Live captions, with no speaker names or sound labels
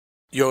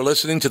You're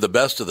listening to the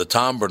best of the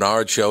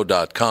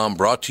TomBernardShow.com,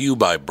 brought to you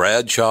by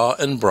Bradshaw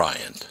and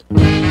Bryant. Who,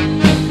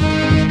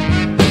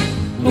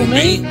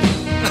 me?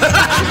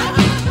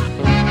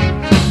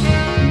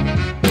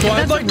 Well,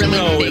 I'd like to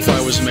know if I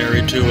was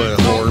married to a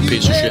whore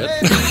piece of shit.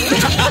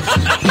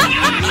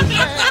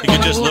 You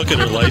could just look at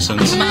her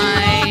license.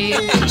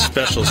 It's a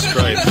special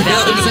stripe.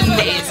 That was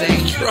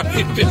amazing.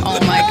 Oh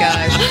my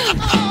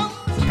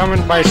gosh.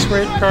 Coming by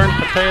sweet corn,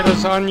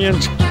 potatoes,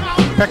 onions,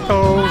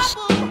 pickles.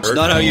 It's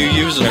not how you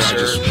use them,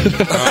 sir.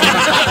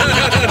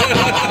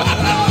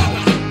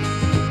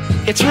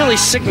 It's really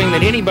sickening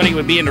that anybody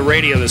would be into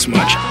radio this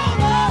much.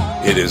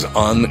 It is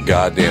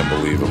un-goddamn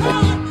believable.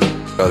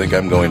 I think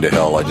I'm going to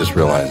hell. I just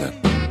realized that.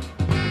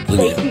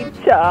 Thank you,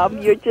 Tom.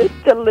 You're just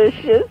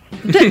delicious.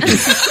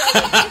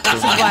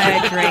 That's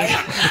why I drink.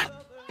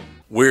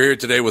 We're here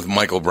today with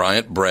Michael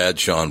Bryant,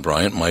 Bradshaw and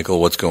Bryant. Michael,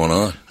 what's going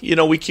on? You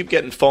know, we keep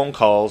getting phone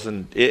calls,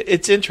 and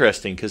it's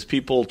interesting because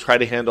people try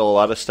to handle a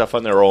lot of stuff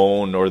on their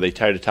own, or they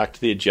try to talk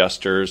to the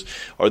adjusters,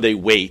 or they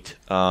wait,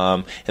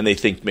 and they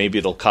think maybe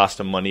it'll cost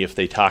them money if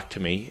they talk to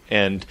me.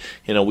 And,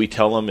 you know, we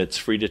tell them it's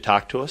free to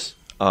talk to us.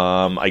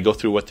 I go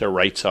through what their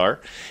rights are,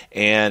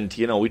 and,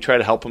 you know, we try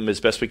to help them as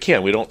best we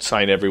can. We don't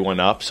sign everyone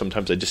up.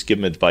 Sometimes I just give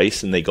them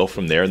advice, and they go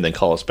from there and then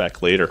call us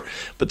back later.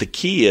 But the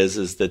key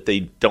is that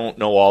they don't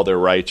know all their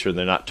rights, or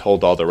they're not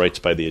told all their rights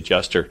by the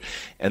adjuster.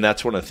 And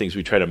that's one of the things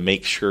we try to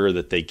make sure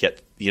that they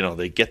get, you know,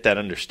 they get that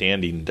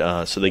understanding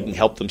so they can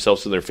help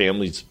themselves and their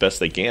families as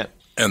best they can.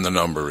 And the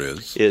number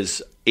is?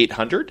 Is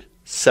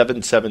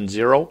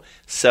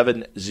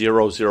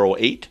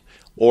 800-770-7008.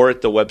 Or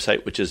at the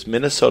website, which is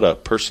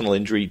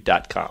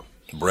minnesotapersonalinjury.com.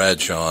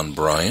 Bradshaw and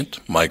Bryant,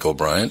 Michael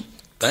Bryant,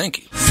 thank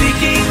you.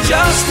 Seeking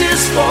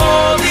justice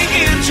for the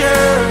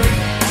injured,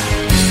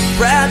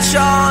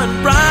 Bradshaw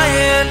and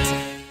Bryant.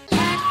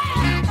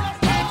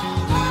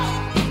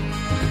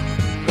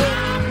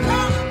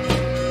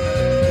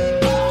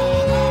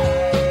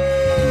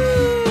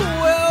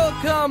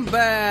 Welcome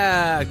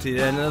back to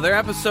another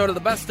episode of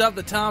the Best of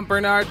the Tom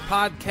Bernard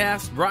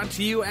Podcast, brought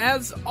to you,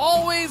 as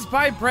always,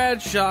 by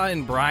Bradshaw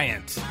and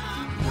Bryant.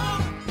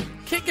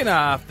 Kicking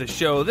off the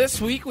show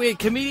this week, we had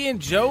comedian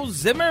Joe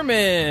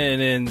Zimmerman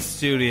in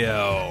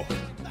studio.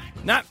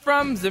 Not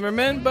from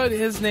Zimmerman, but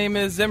his name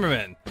is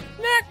Zimmerman.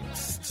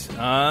 Next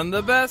on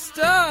the Best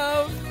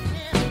of...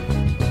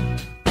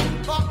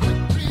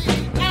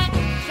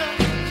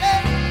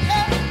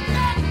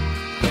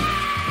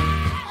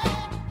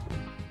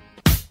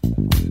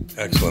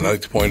 Excellent. I'd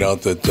like to point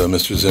out that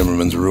Mr.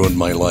 Zimmerman's ruined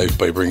my life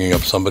by bringing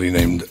up somebody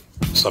named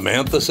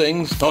Samantha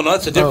Sings. Oh, no,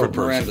 that's a different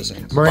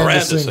person.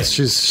 Miranda Sings.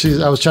 She's.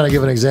 I was trying to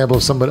give an example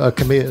of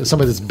somebody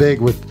that's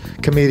big with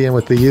comedian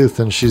with the youth,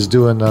 and she's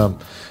doing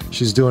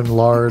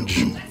large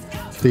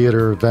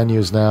theater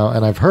venues now.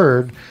 And I've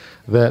heard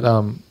that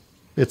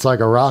it's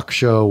like a rock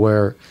show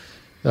where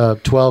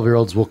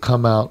 12-year-olds will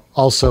come out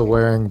also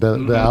wearing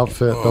the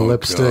outfit, the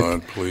lipstick,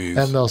 God, please.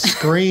 and they'll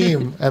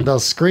scream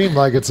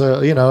like it's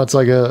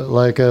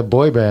like a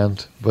boy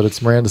band, but it's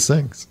Miranda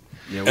Sings.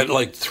 Yeah, at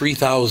like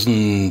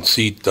 3,000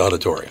 seat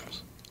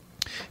auditoriums.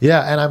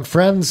 Yeah, and I'm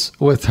friends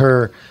with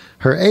her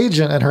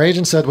agent, and her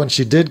agent said when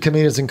she did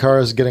Comedians in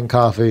Cars Getting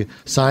Coffee,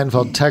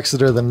 Seinfeld texted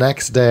her the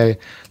next day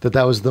that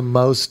was the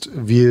most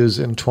views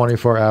in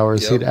 24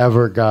 hours he'd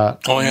ever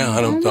got. Oh, yeah,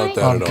 I don't doubt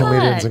that on at all.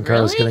 Comedians in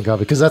Cars Getting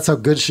Coffee, because that's how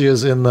good she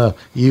is in the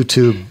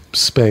YouTube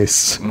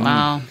space.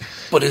 Wow.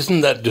 But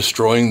isn't that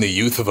destroying the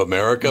youth of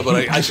America?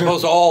 But I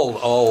suppose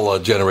all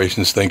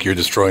generations think you're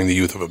destroying the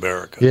youth of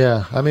America.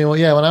 Yeah, I mean,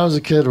 when I was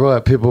a kid,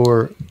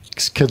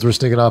 kids were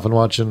sneaking off and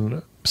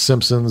watching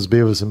Simpsons,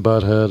 Beavis and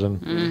Butthead,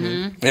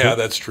 and yeah,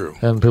 that's true.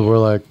 And people were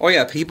like, "Oh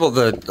yeah,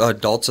 the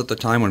adults at the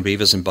time when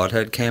Beavis and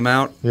Butthead came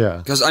out." Yeah,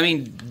 because I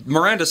mean,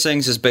 Miranda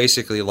Sings is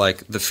basically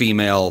like the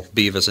female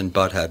Beavis and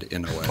Butthead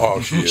in a way. Oh,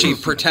 she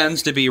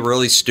pretends to be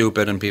really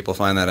stupid, and people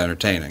find that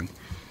entertaining.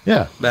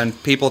 Yeah,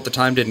 and people at the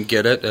time didn't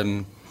get it,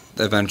 and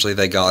eventually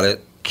they got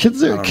it.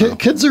 Kids are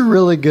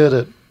really good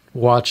at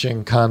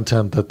watching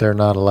content that they're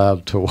not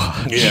allowed to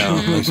watch. Yeah,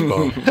 I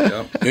suppose.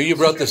 Yep. You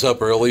brought this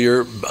up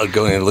earlier,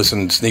 going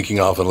and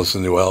sneaking off and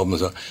listening to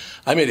albums.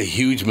 I made a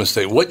huge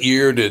mistake. What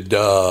year did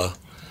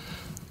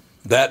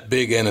That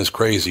Big N Is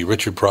Crazy,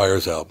 Richard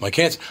Pryor's album?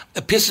 It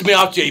pisses me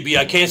off, JB.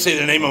 I can't say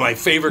the name of my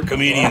favorite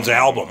comedian's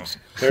albums.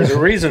 There's a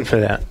reason for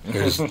that.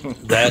 There's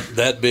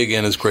that Big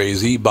N Is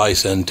Crazy,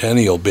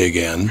 Bicentennial Big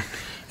N,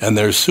 and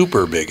there's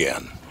Super Big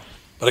N.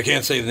 But I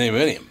can't say the name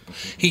of any of them.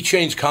 He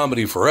changed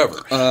comedy forever.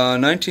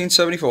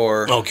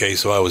 1974. Okay,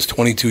 so I was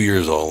 22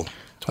 years old,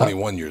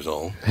 21 years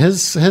old.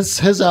 His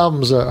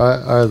albums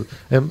are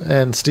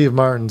and Steve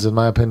Martin's, in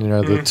my opinion,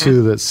 are the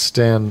two that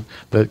stand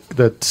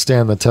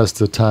the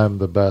test of time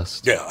the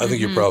best. Yeah, I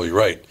think you're probably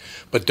right.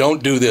 But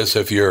don't do this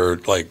if you're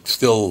like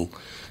still,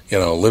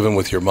 living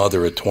with your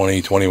mother at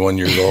 20, 21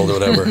 years old or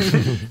whatever.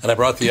 And I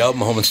brought the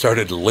album home and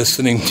started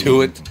listening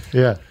to it.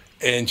 Yeah.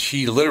 And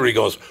she literally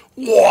goes,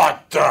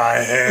 what the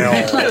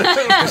hell?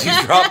 'Cause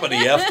he's dropping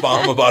the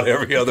F-bomb about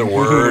every other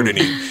word, and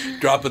he's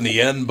dropping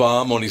the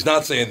N-bomb. When he's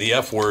not saying the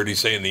F word, he's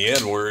saying the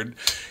N-word.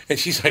 And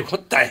she's like,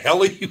 what the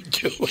hell are you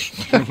doing?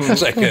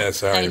 It's like, yeah,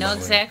 sorry. I know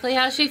exactly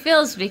how she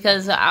feels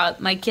because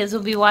my kids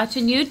will be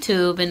watching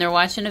YouTube and they're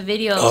watching a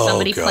video of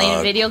somebody playing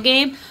a video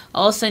game.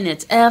 All of a sudden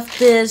it's F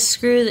this,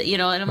 screw that,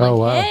 and I'm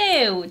like,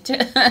 hey.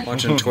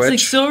 Watching Twitch?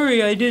 It's like,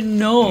 sorry, I didn't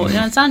know.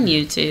 It's on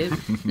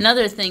YouTube.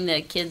 Another thing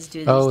that kids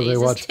do these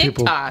days is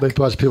TikTok. They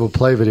watch people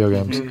play video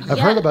games. I've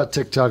heard about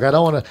TikTok. I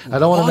don't want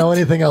to know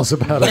anything else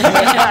about it.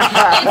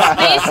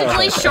 It's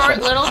basically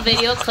short little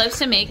video clips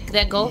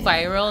that go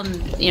viral,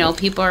 and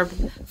people are.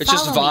 It's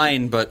just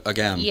Vine, but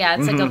again. Yeah,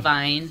 it's like a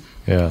Vine.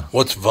 Yeah.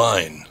 What's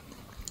Vine?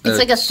 It's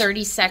like a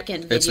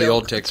 30-second video. It's the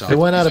old TikTok. It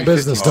went out of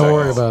business. Don't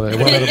worry about it.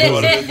 It went out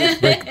of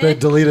business. They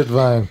deleted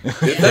Vine.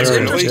 That's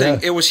interesting. Yeah.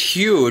 It was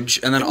huge,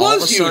 and then all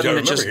of a sudden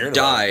it just died.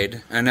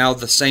 died, and now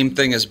the same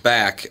thing is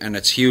back, and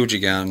it's huge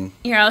again.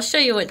 Here, I'll show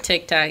you what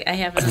TikTok. I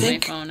have it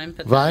on my phone.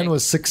 Vine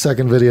was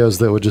 6-second videos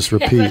that would just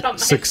repeat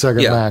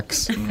 6-second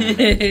max.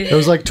 It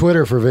was like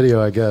Twitter for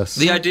video, I guess.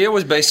 The idea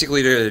was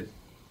basically to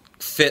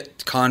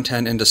fit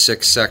content into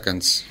 6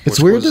 seconds.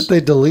 It's weird that they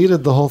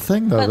deleted the whole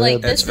thing, though.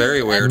 It's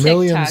very weird.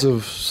 Millions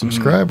of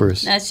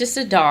subscribers. That's just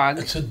a dog.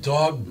 It's a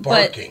dog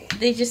barking.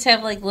 But they just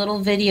have like little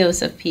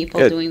videos of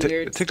people doing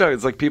weird. TikTok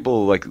is like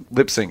people like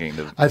lip syncing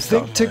to I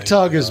think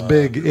TikTok is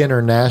big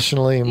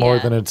internationally more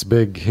than it's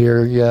big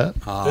here yet.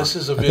 This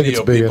is a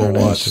video people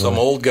watch. Some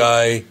old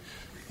guy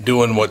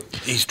doing what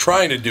he's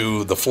trying to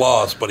do, the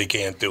floss, but he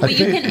can't do it. But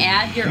you can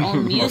add your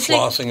own music. Or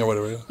flossing or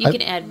whatever. You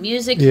can add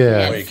music, you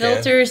can add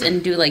filters,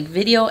 and do like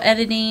video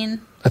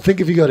editing. I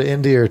think if you go to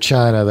India or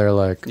China, they're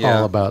like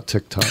all about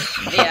TikTok.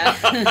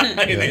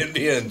 In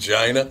India and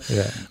China.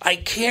 Yeah. I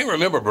can't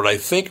remember, but I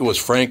think it was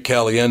Frank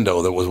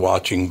Caliendo that was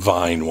watching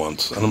Vine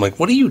once. And I'm like,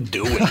 what are you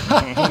doing?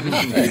 What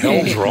the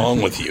hell's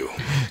wrong with you?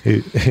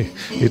 He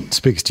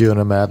speaks to you in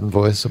a Madden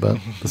voice about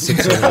the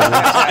 6 seconds.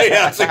 Yeah,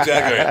 that's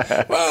exactly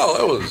right.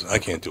 Well, I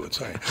can't do it,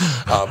 sorry.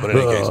 But in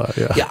any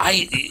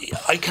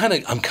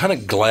case, I'm kind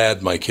of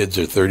glad my kids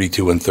are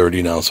 32 and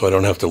 30 now, so I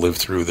don't have to live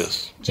through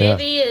this.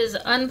 JB is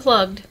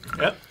unplugged.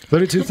 Yep.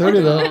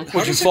 32:30 though.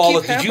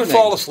 Did you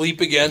fall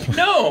asleep again?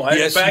 No,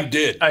 yes, you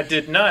did. I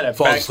did not. I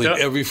fall backed asleep up.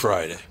 every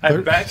Friday. I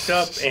backed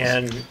up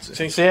and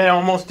I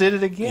almost did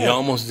it again. You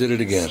almost did it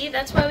again. See,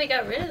 that's why we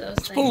got rid of those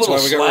things. Put a little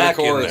slack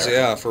in there.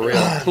 Yeah, for real.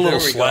 Put a little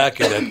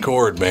slack in that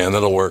cord, man.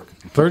 That'll work.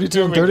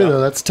 32 and 30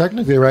 though. That's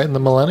technically right in the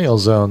millennial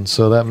zone.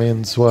 So that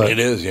means what? It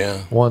is,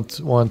 yeah.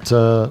 Want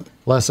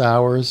less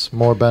hours,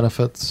 more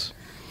benefits.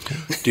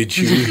 Did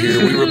you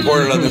hear? We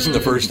reported on this in the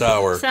first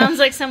hour. Sounds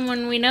like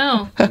someone we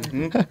know.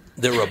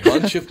 There are a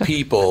bunch of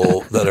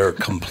people that are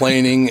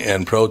complaining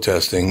and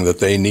protesting that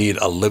they need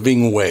a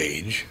living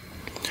wage.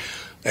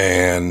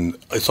 And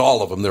it's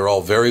all of them. They're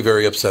all very,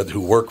 very upset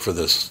who work for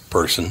this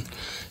person.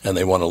 And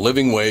they want a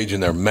living wage,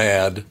 and they're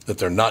mad that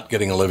they're not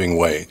getting a living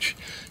wage.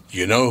 Do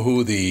you know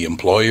who the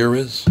employer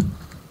is?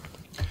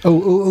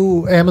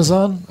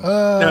 Amazon?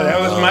 No, that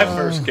was my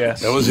first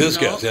guess. That was his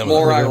guess. Amazon.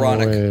 More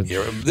ironic.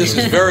 This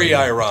is very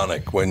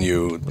ironic when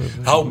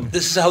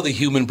this is how the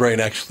human brain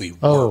actually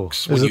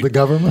works. Is it the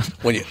government?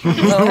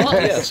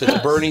 Yes,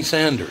 it's Bernie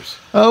Sanders.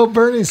 Oh,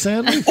 Bernie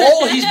Sanders.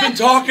 All he's been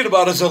talking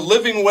about is a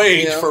living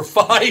wage for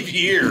 5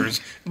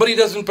 years, but he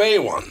doesn't pay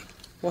one.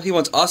 Well, he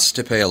wants us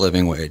to pay a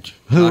living wage,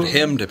 not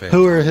him to pay.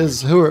 Who are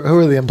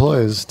the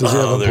employees? Does he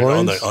have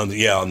employees? On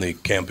the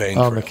campaign.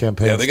 On the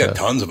campaign. Yeah, they got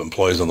tons of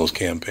employees on those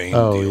campaign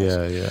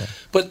deals. Yeah.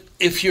 But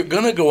if you're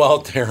going to go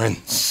out there and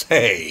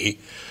say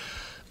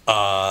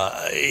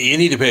you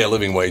need to pay a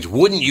living wage,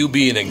 wouldn't you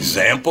be an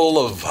example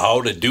of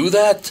how to do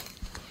that?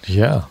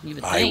 Yeah,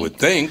 I would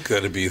think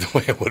that'd be the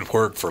way it would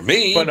work for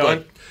me.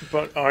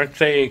 But aren't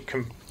they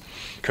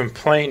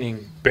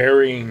complaining,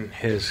 burying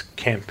his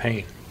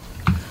campaign?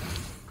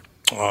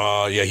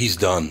 Yeah, he's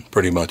done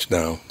pretty much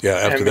now. Yeah,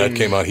 after that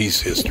came out, he's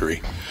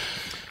history.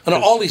 And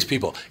all these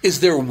people,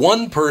 is there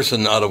one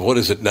person out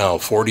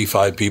of,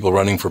 45 people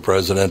running for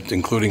president,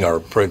 including our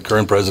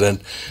current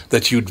president,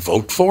 that you'd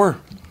vote for?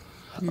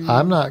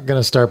 I'm not going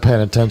to start paying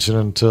attention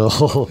until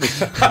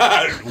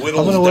I'm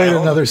going to wait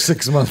another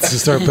 6 months to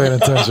start paying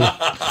attention.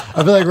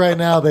 I feel like right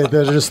now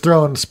they're just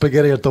throwing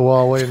spaghetti at the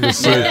wall waiting to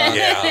see.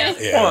 Yeah.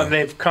 Well,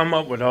 they've come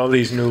up with all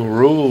these new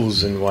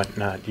rules and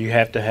whatnot. You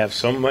have to have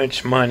so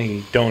much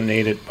money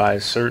donated by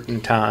a certain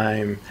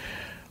time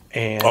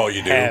and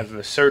have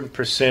a certain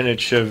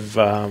percentage of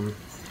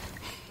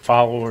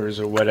followers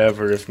or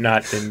whatever. If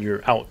not, then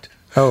you're out.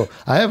 Oh,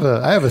 I have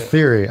a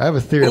theory. I have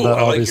a theory about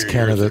all these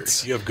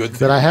candidates you have good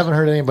that I haven't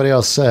heard anybody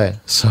else say.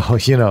 So,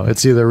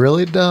 it's either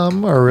really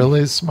dumb or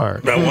really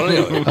smart.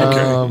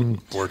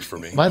 Works for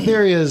me. My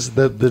theory is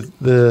that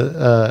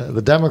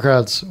the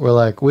Democrats were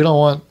like, we don't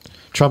want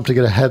Trump to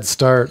get a head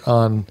start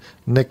on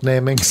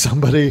nicknaming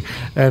somebody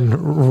and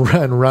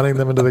running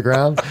them into the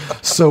ground.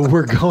 So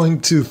we're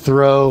going to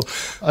throw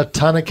a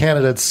ton of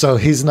candidates so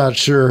he's not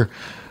sure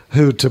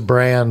who to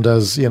brand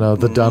as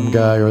the dumb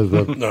guy or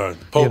the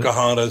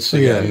Pocahontas.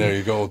 Again, there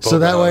you go. So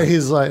that way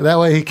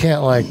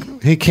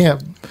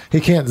he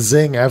can't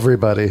zing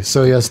everybody.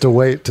 So he has to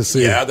wait to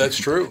see. Yeah, that's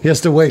true. He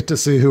has to wait to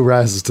see who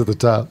rises to the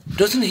top.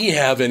 Doesn't he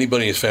have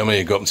anybody in his family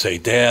who go up and say,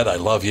 "Dad, I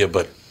love you,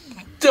 but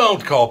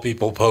don't call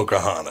people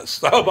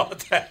Pocahontas"? How about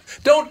that?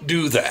 Don't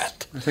do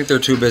that. I think they're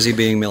too busy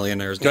being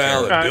millionaires.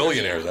 Well, they're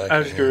billionaires. I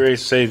was going to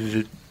say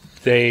that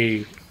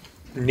they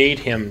need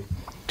him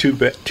too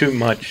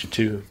much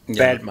to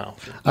badmouth.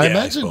 I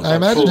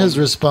imagine his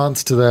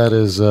response to that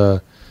is,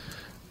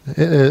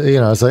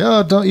 it's like,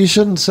 "Oh, you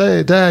shouldn't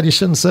say, Dad, you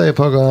shouldn't say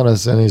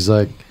Pocahontas," and he's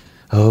like,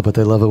 "Oh, but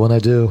they love it when I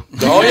do."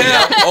 Oh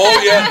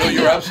yeah, no,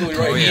 you're absolutely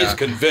right. He is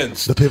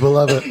convinced The people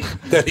love it.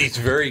 that he's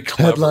very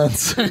clever.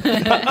 Headlines,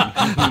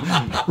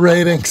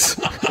 ratings.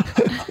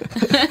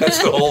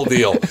 That's the whole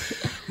deal.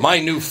 My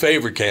new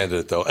favorite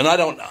candidate, though, and I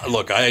don't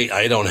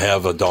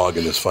have a dog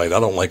in this fight. I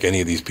don't like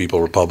any of these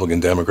people, Republican,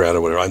 Democrat,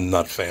 or whatever. I'm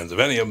not fans of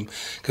any of them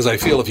because I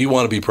feel if you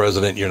want to be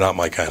president, you're not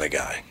my kind of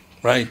guy,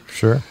 right?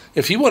 Sure.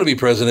 If you want to be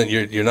president,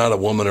 you're not a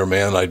woman or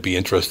man I'd be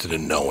interested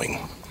in knowing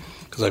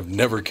because I've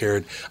never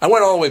cared. I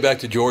went all the way back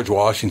to George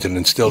Washington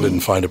and still didn't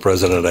find a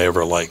president I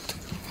ever liked.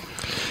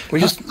 We're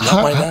just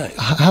not my guys.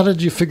 How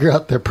did you figure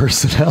out their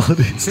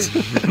personalities?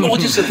 Well,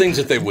 just the things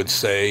that they would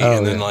say,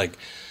 and then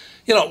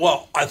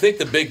I think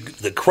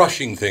the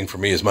crushing thing for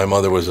me is my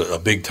mother was a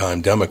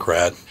big-time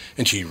Democrat,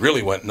 and she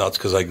really went nuts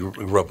because I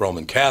grew up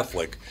Roman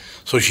Catholic.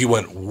 So she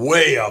went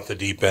way off the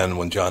deep end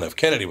when John F.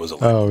 Kennedy was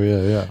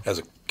elected as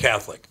a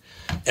Catholic.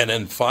 And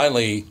then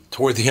finally,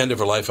 toward the end of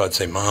her life, I'd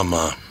say, "Mom,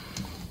 I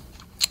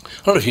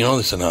don't know if you know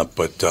this or not,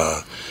 but,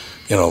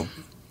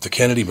 the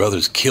Kennedy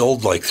brothers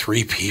killed like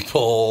 3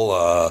 people.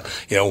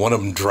 One of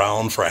them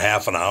drowned for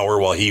half an hour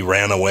while he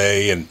ran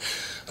away, and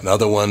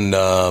another one,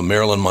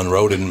 Marilyn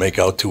Monroe, didn't make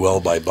out too well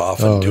by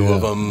boffing 2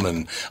 of them.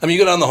 And I mean,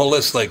 you go down the whole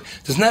list. Like,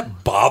 doesn't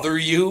that bother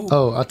you?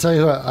 Oh, I'll tell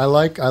you what. I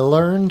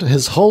learned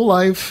his whole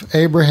life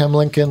Abraham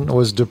Lincoln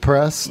was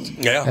depressed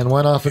and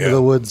went off into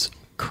the woods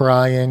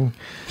crying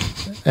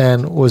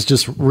and was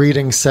just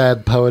reading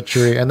sad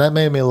poetry. And that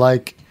made me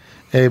like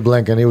Abe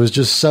Lincoln. He was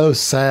just so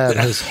sad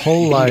his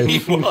whole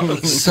life,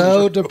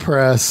 so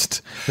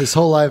depressed his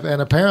whole life.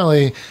 And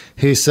apparently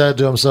he said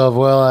to himself,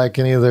 well, I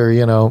can either,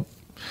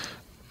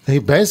 he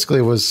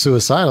basically was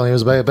suicidal. He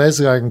was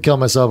basically, I can kill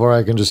myself or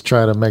I can just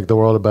try to make the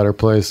world a better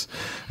place.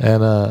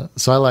 And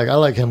so I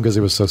like him because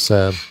he was so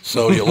sad.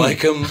 So you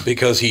like him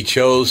because he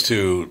chose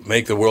to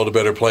make the world a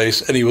better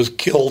place and he was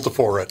killed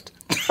for it.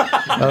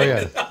 Oh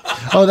yeah.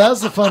 Oh, that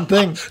was the fun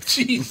thing.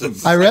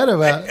 Jesus. I read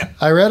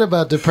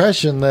about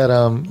depression that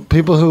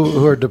people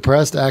who are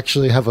depressed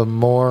actually have a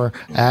more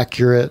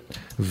accurate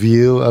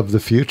view of the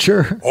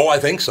future. Oh, I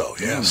think so,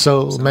 yeah.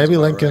 So maybe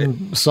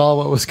Lincoln saw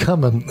what was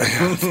coming.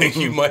 I think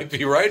you might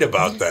be right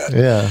about that.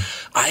 Yeah.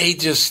 I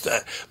just,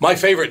 my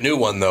favorite new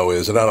one, though,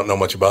 is, and I don't know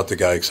much about the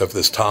guy except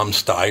this Tom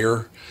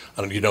Steyer.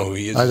 You know who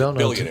he is? I don't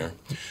know. He's a billionaire.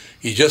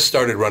 He just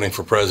started running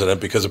for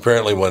president because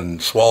apparently when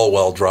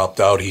Swalwell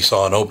dropped out, he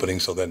saw an opening.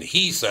 So then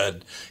he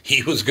said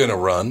he was going to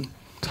run.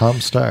 Tom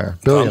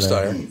Steyer, billionaire. Tom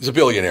Steyer. He's a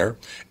billionaire,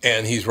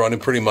 and he's running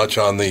pretty much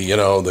on the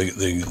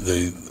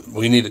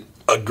we need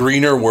a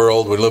greener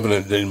world. We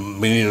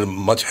need a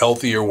much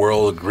healthier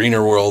world, a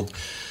greener world.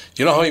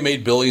 You know how he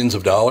made billions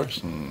of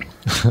dollars?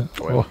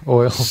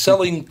 Oil.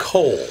 Selling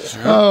coal.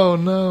 Oh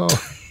no!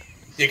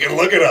 You can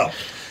look it up.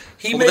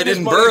 They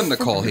didn't burn the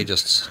coal.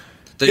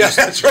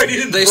 That's right.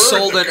 They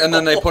sold it and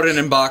then they put it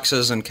in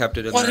boxes and kept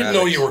it in. Well, I didn't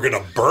know you were going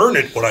to burn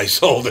it when I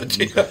sold it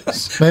to you.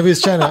 Maybe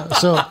he's trying to.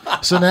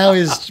 So now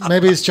he's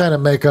trying to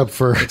make up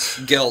for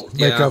guilt.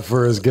 Make up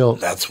for his guilt.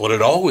 That's what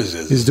it always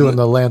is. He's doing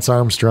the Lance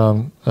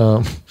Armstrong.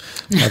 Have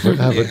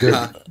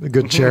a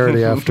good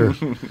charity after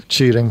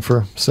cheating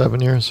for 7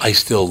 years. I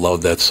still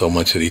love that so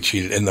much that he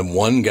cheated. And then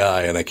one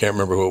guy, and I can't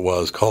remember who it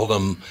was, called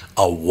him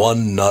a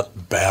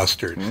one-nut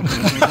bastard.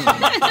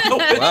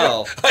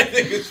 Wow. I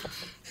think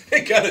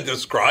it kind of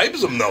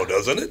describes him, though,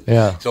 doesn't it?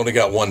 Yeah. He's only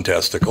got one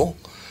testicle.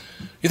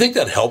 You think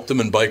that helped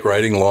him in bike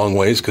riding long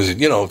ways? Because,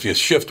 if you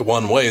shift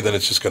one way, then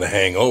it's just going to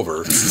hang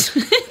over.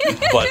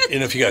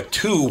 And if you got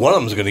two, one of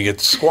them's going to get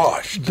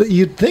squashed.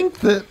 You'd think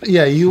that,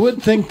 you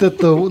would think that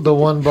the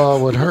one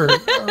ball would hurt.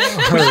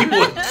 You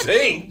would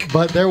think.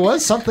 But there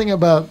was something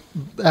about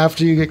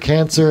after you get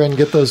cancer and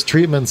get those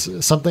treatments,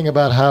 something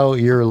about how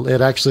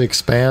it actually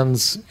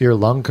expands your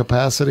lung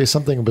capacity.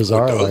 Something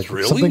bizarre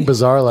something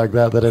bizarre like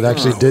that it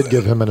actually did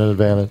give him an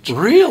advantage.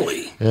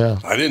 Really? Yeah.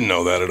 I didn't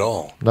know that at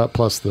all. Not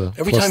plus the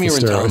every time you were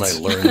in town, I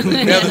learned.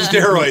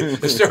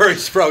 The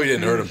steroids probably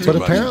didn't hurt him too much.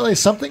 But apparently,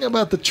 something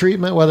about the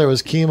treatment, whether it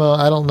was chemo,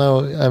 I don't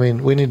know. I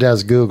mean, we need to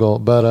ask Google.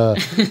 But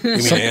you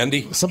mean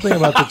Andy? Something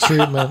about the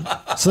treatment.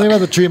 Something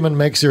about the treatment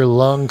makes your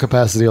lung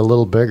capacity a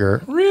little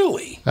bigger.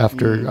 Really?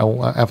 After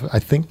I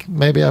think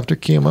maybe after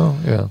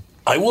chemo. Yeah.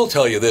 I will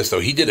tell you this, though.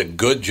 He did a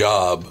good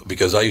job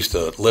because I used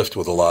to lift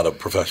with a lot of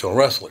professional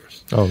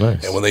wrestlers. Oh,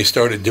 nice. And when they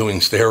started doing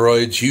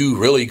steroids, you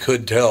really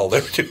could tell they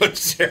were doing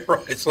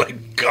steroids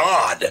like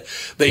God.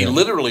 They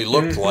literally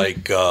looked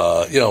like,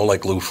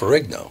 like Lou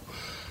Ferrigno.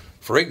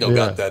 Ferrigno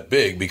got that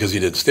big because he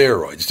did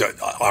steroids.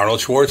 Arnold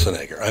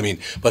Schwarzenegger. I mean,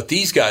 but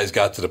these guys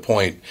got to the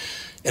point,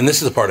 and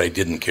this is the part I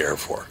didn't care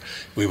for.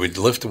 We would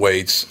lift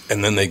weights,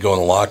 and then they'd go in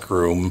the locker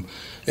room,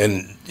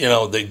 and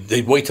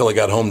they'd wait till I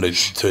got home to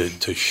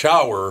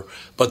shower,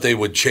 but they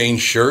would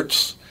change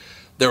shirts.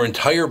 Their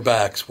entire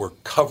backs were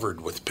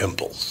covered with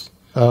pimples.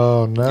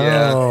 Oh, no.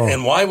 Yeah.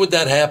 And why would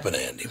that happen,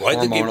 Andy?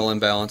 Hormonal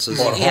imbalances.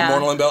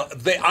 Hormonal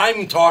imbalance.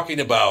 I'm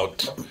talking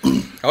about...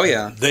 Oh,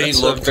 yeah. They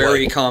That's look a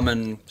very like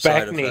common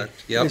side effect.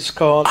 Yep. It's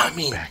called... I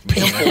mean,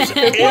 pimples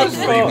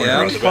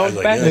everywhere.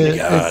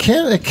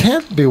 It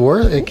can't be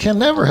worth... It can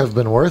never have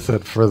been worth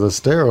it for the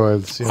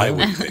steroids. You know? I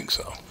wouldn't think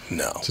so.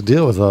 No. To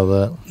deal with all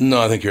that. No,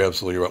 I think you're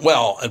absolutely right.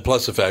 Well, and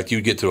plus the fact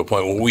you'd get to a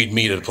point where we'd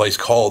meet at a place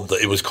called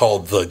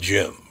the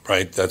gym,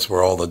 right? That's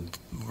where all the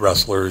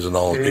wrestlers and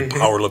all the big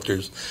power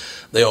lifters,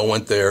 they all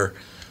went there.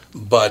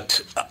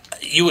 But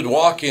you would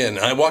walk in.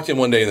 I walked in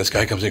one day, and this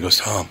guy comes in and goes,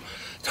 Tom,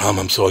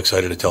 I'm so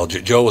excited to tell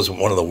you. Joe was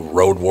one of the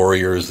Road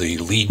Warriors, the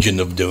Legion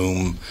of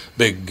Doom,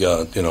 big,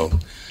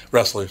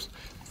 wrestlers.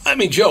 I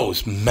mean,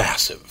 Joe's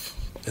massive,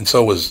 and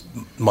so was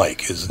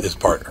Mike, his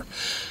partner.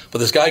 But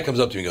this guy comes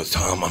up to me and goes,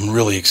 Tom, I'm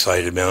really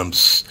excited, man.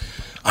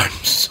 I'm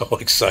so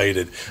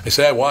excited. I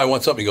say, why?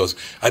 What's up? He goes,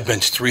 I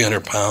benched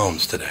 300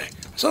 pounds today.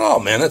 I said, oh,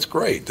 man, that's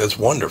great. That's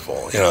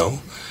wonderful.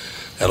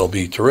 That'll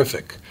be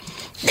terrific.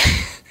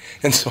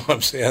 And so I'm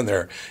standing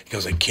there. He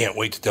goes, I can't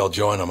wait to tell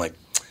Joe. And I'm like,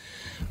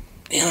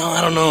 I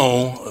don't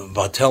know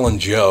about telling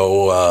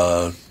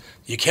Joe.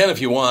 You can if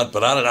you want,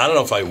 but I don't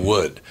know if I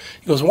would.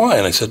 He goes, why?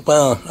 And I said,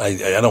 well, I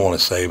don't want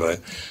to say, but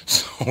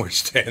so we're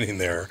standing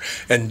there,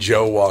 and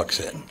Joe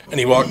walks in, and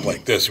he walked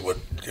like this.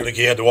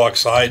 He had to walk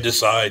side to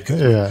side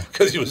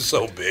because he was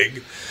so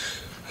big,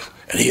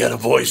 and he had a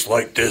voice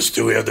like this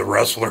too. He had the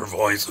wrestler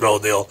voice and all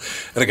deal.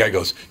 And the guy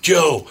goes,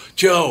 Joe,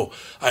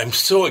 I'm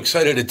so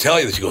excited to tell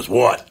you this. He goes,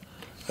 what?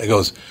 I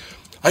goes,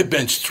 I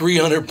benched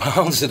 300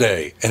 pounds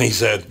today, and he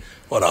said,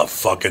 what a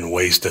fucking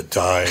waste of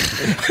time.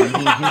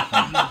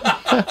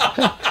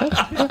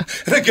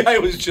 The guy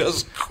was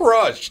just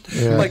crushed.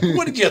 Yeah. Like,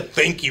 what did you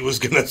think he was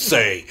going to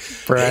say?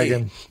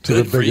 Bragging to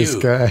the biggest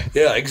guy.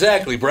 Yeah,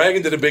 exactly.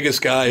 Bragging to the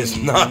biggest guy is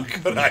not a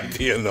good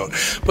idea, no.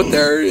 But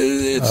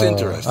it's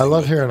interesting. I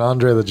love hearing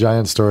Andre the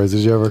Giant stories. Did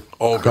you ever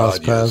cross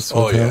paths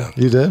with him?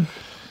 You did?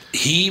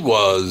 He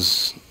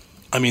was...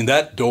 I mean,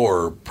 that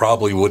door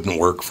probably wouldn't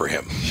work for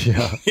him.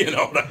 Yeah. You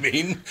know what I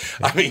mean?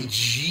 I mean,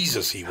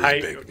 Jesus, he was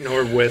big.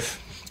 Nor width.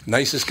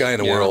 Nicest guy in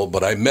the world,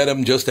 but I met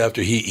him just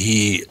after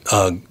the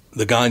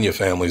Gagne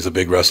family is a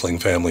big wrestling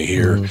family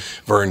here.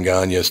 Mm-hmm. Vern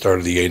Gagne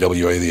started the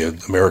AWA, the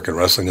American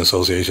Wrestling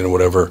Association or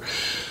whatever.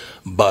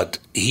 But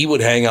he would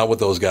hang out with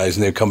those guys,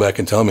 and they'd come back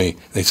and tell me,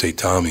 they'd say,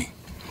 Tommy,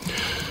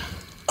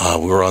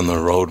 we were on the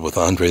road with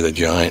Andre the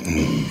Giant,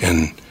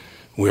 and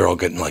we were all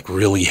getting like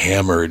really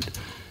hammered.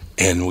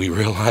 And we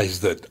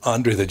realized that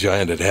Andre the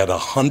Giant had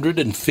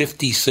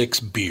 156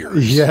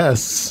 beers.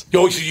 Yes.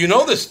 Yo, you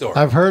know this story.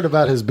 I've heard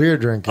about his beer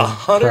drinking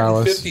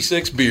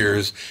 156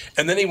 beers.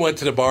 And then he went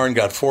to the bar and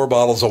got 4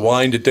 bottles of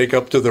wine to take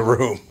up to the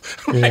room.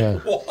 Yeah.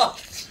 Like,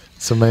 what?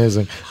 It's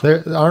amazing.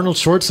 Arnold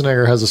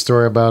Schwarzenegger has a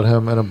story about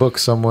him in a book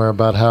somewhere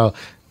about how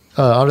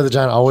Andre the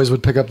Giant always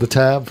would pick up the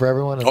tab for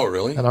everyone. Oh,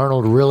 really? And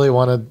Arnold really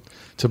wanted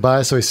to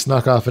buy, so he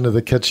snuck off into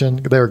the kitchen.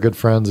 They were good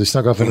friends. He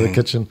snuck off into the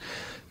kitchen.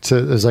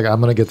 It was like,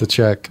 I'm going to get the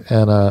check.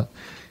 And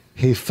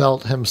he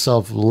felt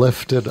himself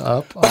lifted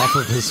up off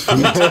of his feet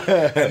in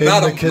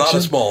the kitchen. Not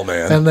a small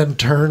man. And then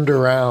turned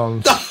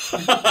around.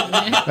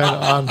 And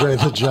Andre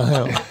the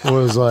Giant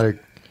was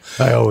like,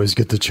 I always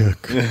get the check.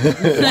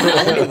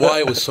 I wonder why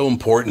it was so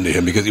important to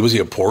him. Because was he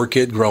a poor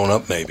kid growing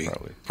up, maybe?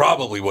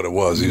 Probably what it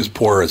was. He was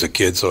poor as a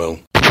kid, so...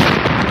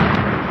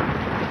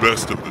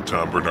 Best of the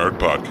Tom Bernard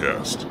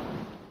Podcast.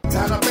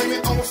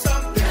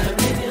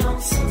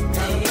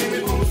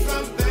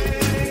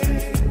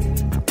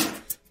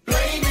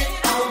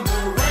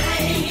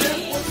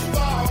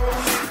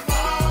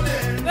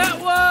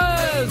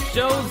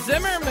 Joe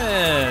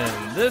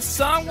Zimmerman. This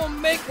song will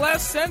make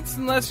less sense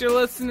unless you're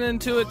listening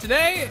to it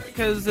today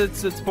because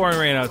it's pouring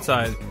rain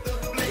outside.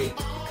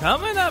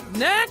 Coming up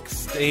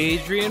next,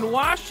 Adrian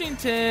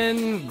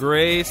Washington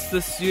graced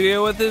the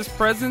studio with his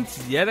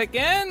presence yet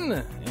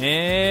again,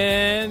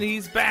 and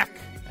he's back.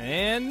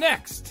 And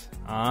next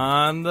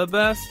on the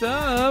best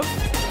of,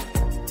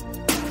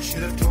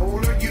 should have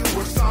told her you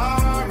were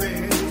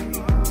sorry.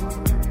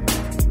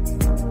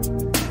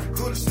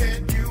 Could have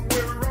said you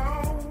were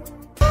wrong.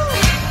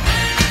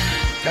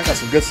 I got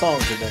some good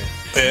songs today.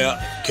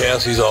 Yeah,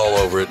 Cassie's all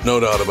over it, no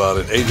doubt about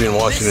it. Adrian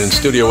Washington in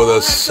studio with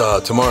us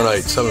tomorrow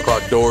night, 7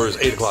 o'clock doors,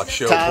 8 o'clock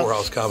show,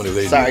 Poorhouse Comedy with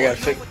Adrian. Sorry, I got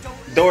to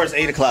fix. Doors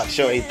 8 o'clock,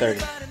 show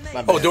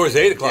 8:30. Oh, doors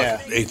 8 o'clock, yeah.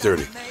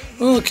 8:30.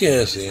 Oh,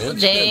 Cassie.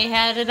 They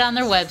had it on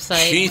their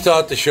website. She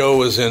thought the show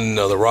was in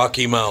the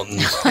Rocky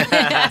Mountains.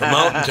 The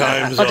mountain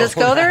time zone. Well, just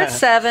go there at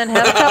 7,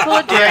 have a couple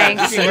of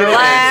drinks, and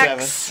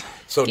relax.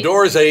 So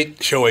doors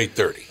 8, show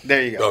 8:30.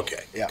 There you go.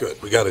 Okay,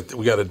 good. We got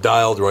it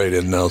dialed right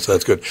in now, so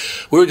that's good.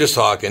 We were just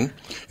talking,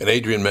 and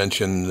Adrian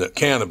mentioned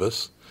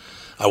cannabis.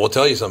 I will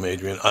tell you something,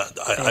 Adrian.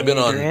 I've been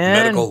on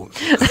medical.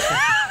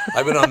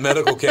 I've been on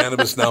medical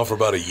cannabis now for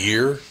about a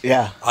year.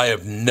 Yeah. I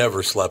have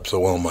never slept so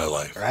well in my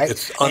life. Right?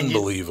 It's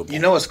unbelievable. You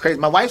know what's crazy?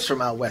 My wife's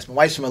from out west. My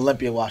wife's from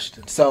Olympia,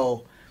 Washington.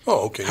 So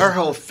okay. Her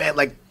whole family,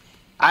 like,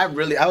 I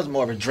was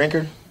more of a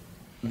drinker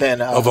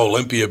than... of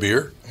Olympia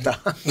beer? No.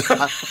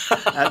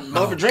 I'm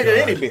more of a drinker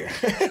than any beer.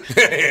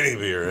 Any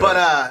beer.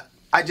 But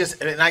I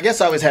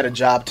guess I always had a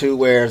job, too,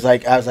 where it's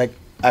like,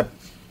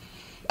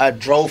 I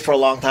drove for a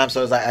long time,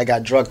 so I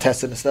got drug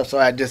tested and stuff, so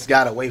I just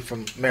got away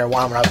from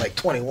marijuana when I was like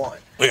 21.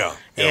 Yeah.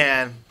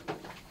 And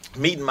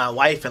meeting my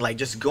wife and like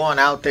just going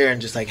out there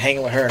and just like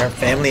hanging with her and her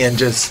family and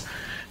just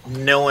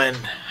knowing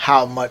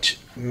how much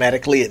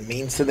medically it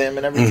means to them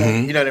and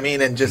everything. You know what I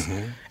mean? And just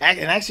and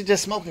actually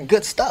just smoking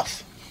good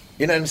stuff.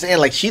 You know what I'm saying?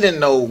 Like, she didn't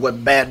know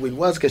what bad weed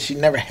was because she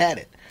never had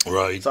it.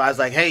 Right. So I was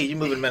like, hey, you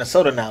moving to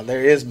Minnesota now.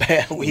 There is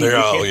bad weed.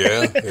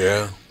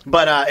 Yeah.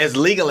 But it's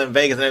legal in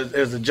Vegas, and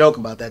there's a joke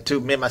about that, too.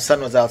 Me and my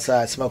son was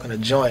outside smoking a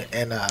joint,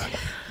 and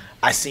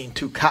I seen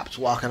 2 cops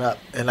walking up,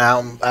 and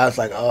I was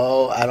like,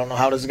 oh, I don't know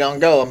how this is going to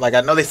go. I'm like,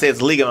 I know they say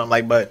it's legal. I'm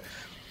like, but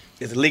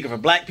is it legal for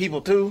black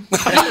people, too?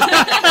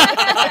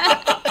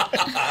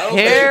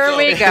 Here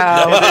we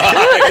go.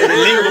 Is it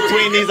legal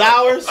between these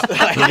hours?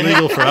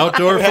 Illegal for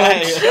outdoor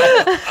folks?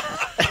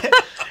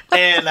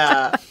 And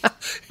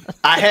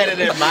I had it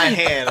in my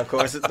hand, of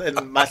course.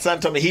 And my son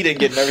told me he didn't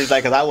get nervous. He's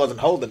like, because I wasn't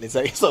holding it,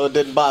 so it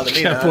didn't bother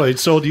me. Yeah, boy, it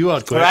sold you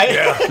out quick. Right?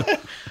 Yeah.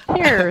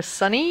 Here,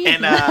 Sonny.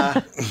 And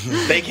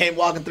they came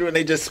walking through and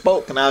they just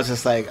spoke. And I was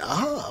just like,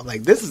 I'm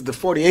like, this is the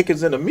 40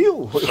 acres and a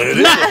mule. It is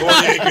the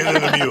 40 acres and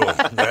a mule.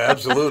 Yeah,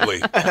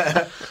 absolutely.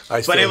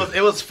 But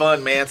it was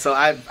fun, man. So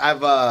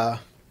I've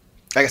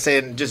like I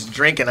said, just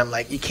drinking, I'm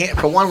like, you can't,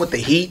 for one, with the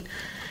heat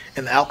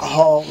and the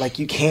alcohol, like,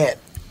 you can't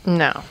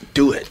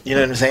do it. You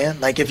know what I'm saying?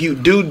 Like, if you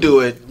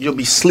do it, you'll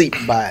be asleep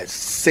by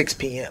 6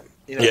 p.m.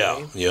 You know what I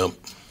mean? Yep.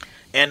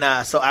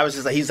 And so I was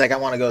just like, he's like, I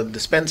want to go to the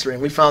dispensary.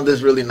 And we found this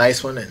really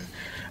nice one and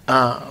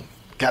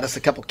got us a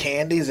couple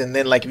candies. And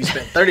then, like, if you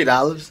spent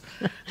 $30,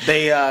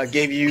 they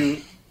gave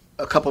you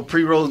a couple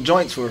pre-rolled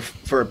joints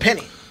for a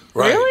penny.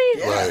 Right. Really?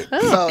 Yeah. Right.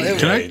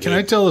 So Can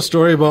I tell a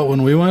story about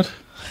when we went?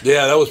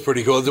 Yeah, that was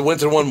pretty cool. They went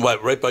to the one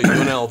right by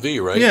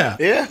UNLV, right?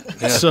 Yeah.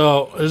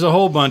 So there's a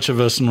whole bunch of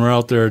us, and we're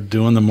out there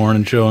doing the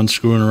morning show and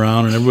screwing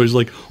around, and everybody's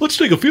like, let's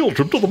take a field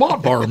trip to the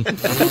Mod Farm. It'd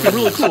be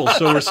really cool.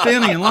 So we're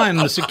standing in line,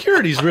 and the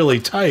security's really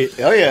tight.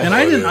 Oh, yeah. And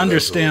I didn't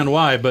understand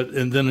why,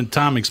 and then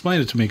Tom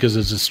explained it to me because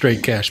it's a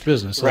straight cash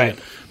business. Right.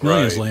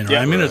 Millions laying around.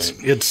 Yeah. I mean,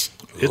 it's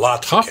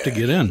tough to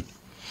get in.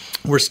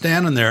 We're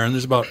standing there, and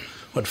there's about,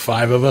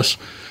 5 of us,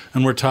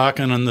 and we're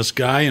talking, and this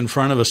guy in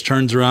front of us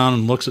turns around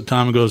and looks at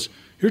Tom and goes,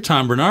 "You're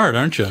Tom Bernard,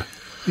 aren't you?"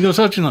 He goes,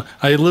 "How'd you know?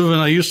 I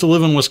used to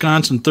live in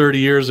Wisconsin 30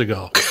 years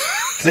ago."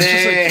 It's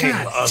just like,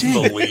 God,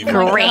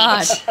 unbelievable.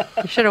 Great.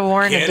 You should have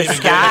worn a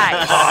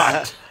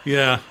disguise.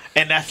 Yeah.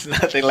 And that's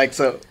nothing. Like,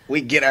 so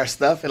we get our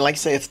stuff, and like you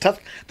say, it's tough.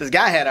 This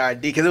guy had our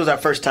ID because it was our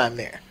first time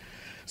there.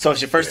 So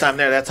it's your first time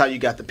there. That's how you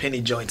got the penny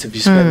joints if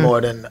you spend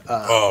more than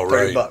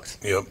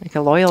 $30. Yep. Like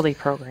a loyalty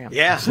program.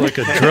 Yeah. It's like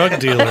a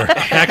drug dealer,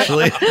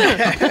 actually.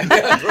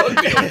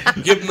 Drug dealer.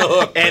 Give them the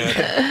hook,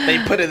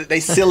 and they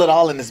seal it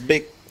all in this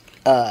big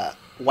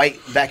white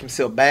vacuum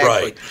sealed bag.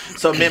 Right.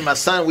 So me and my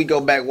son, we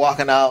go back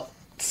walking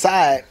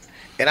outside,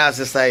 and I was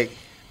just like,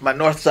 my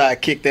north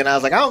side kicked in. I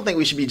was like, I don't think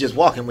we should be just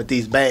walking with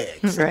these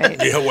bags.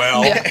 Right. Yeah,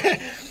 well.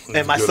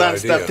 And my son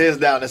stuffed his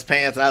down his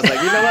pants, and I was like,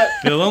 you know what?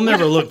 Yeah, they'll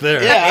never look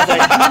there. Yeah.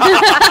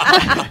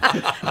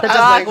 The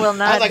dog will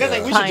not I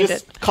think we should find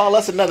just call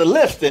us another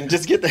Lyft and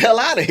just get the hell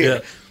out of here.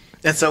 Yeah.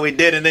 And so we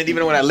did. And then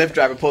even when our Lyft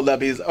driver pulled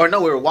up, we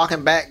were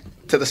walking back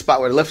to the spot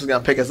where the Lyft was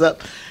going to pick us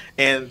up.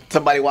 And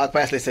somebody walked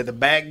past. They said, the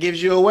bag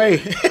gives you away.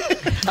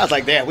 I was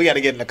like, damn, we got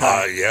to get in the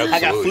car. Yeah,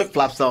 I got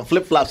flip-flops on.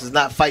 Flip-flops is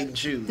not fighting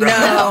shoes. No,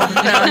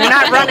 they're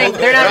not running.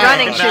 They're not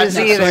running shoes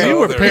either. So you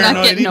were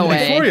paranoid even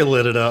away. before you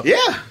lit it up.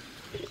 Yeah.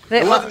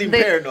 It wasn't even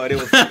paranoid. It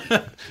was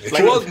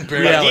It wasn't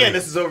paranoid. Again,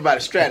 this is over by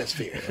the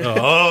stratosphere.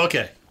 Oh,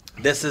 okay.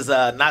 This is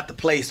not the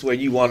place where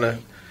you want to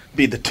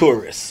be the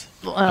tourist.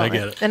 Well, I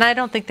get it. And I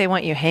don't think they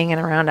want you hanging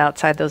around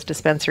outside those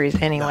dispensaries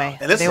anyway.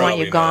 No. They want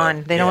you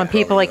gone. They don't want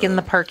people like in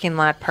the parking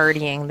lot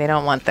partying. They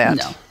don't want that.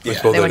 No. I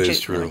suppose They that want is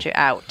They true. want you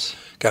out.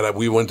 God,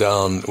 we were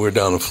down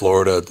in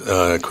Florida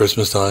at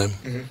Christmas time,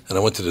 and I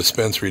went to the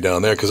dispensary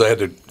down there because I had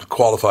to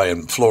qualify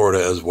in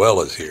Florida as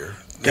well as here.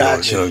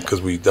 Gotcha.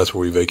 Because that's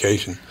where we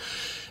vacation.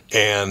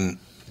 And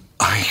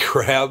I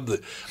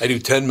I do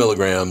 10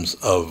 milligrams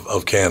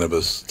of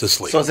cannabis to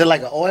sleep. So is it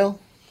like an oil?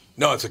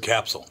 No, it's a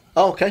capsule.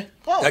 Oh, okay.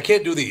 Oh. I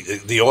can't do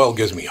the oil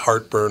gives me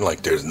heartburn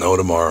like there's no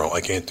tomorrow.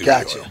 I can't do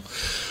the oil.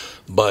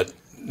 But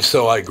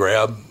so I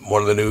grab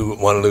one of the new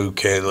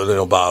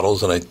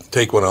bottles and I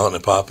take one out and I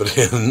pop it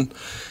in,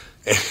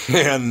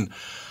 and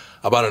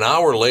about an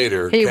hour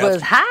later, He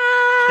was high.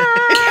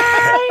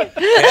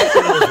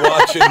 Catherine was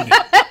watching.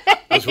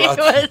 He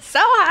was so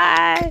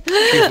high.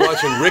 She was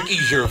watching Ricky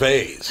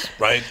Gervais,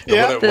 right?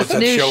 Yeah. This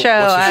new show,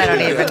 I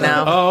don't even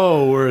know.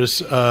 Oh, where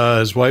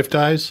his wife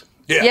dies?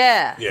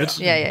 Yeah. It's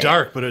Yeah.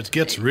 dark, but it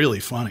gets really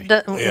funny.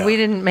 We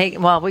didn't make.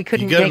 Well, we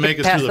couldn't You gotta make it make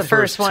it past through the the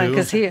first first one two.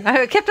 because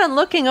I kept on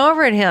looking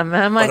over at him,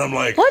 and I'm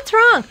like, "What's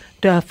wrong?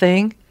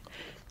 Nothing.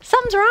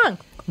 Something's wrong.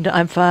 No,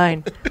 I'm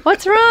fine.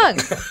 What's wrong?"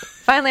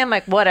 Finally, I'm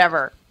like,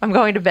 "Whatever. I'm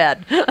going to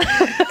bed."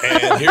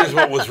 And here's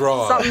what was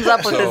wrong. Something's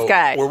up with this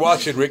guy. We're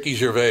watching Ricky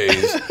Gervais,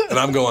 and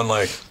I'm going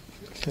like,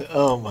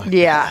 oh my.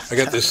 Yeah. I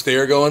got this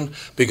stare going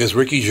because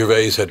Ricky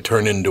Gervais had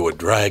turned into a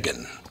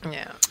dragon.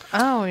 Yeah.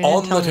 Oh, you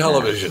On didn't the tell me that.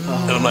 television.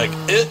 And I'm like,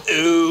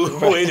 ooh,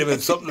 wait a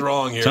minute, something's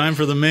wrong here. Time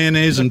for the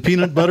mayonnaise and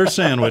peanut butter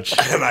sandwich.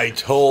 And I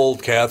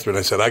told Catherine,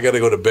 I said, I got to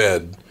go to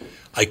bed.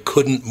 I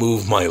couldn't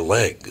move my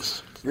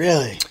legs.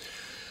 Really?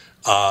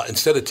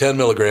 Instead of 10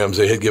 milligrams,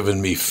 they had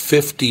given me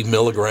 50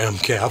 milligram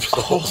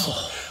capsules.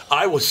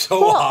 I was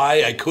so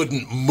high, I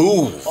couldn't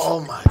move.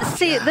 Oh, my.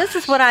 See, this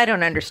is what I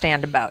don't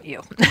understand about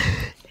you.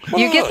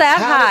 You get that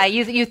high.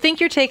 You think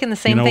you're taking the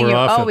same thing we're you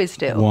off at always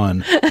do.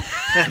 1.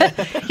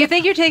 You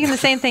think you're taking the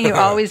same thing you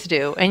always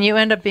do, and you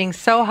end up being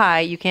so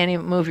high you can't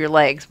even move your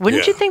legs.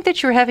 Wouldn't you think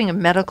that you were having a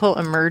medical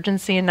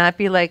emergency and not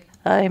be like,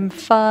 I'm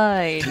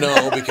fine?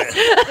 No, because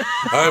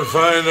I'm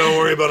fine. Don't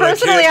worry about it.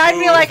 Personally, I'd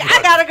be like, I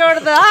gotta go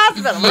to the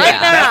hospital right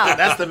now.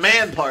 That's the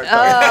man part.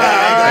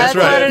 That's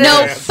right.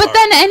 No, but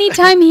then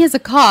anytime he has a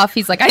cough,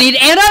 he's like, I need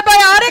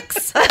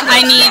antibiotics.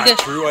 I need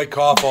True, I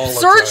cough all the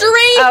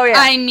surgery. time. Oh, yeah.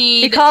 I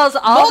need He calls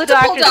all the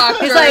multiple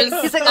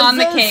doctors. He's like, on I'm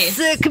the so case.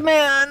 sick,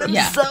 man. I'm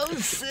Yeah. so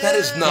sick. That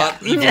is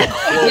not even He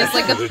has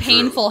like a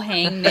painful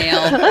hangnail.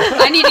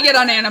 I need to get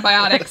on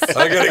antibiotics.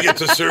 I got to get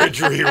to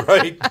surgery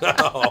right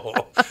now.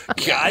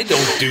 I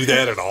don't do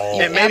that at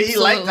all. And maybe he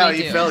liked how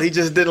he felt. He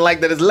just didn't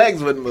like that his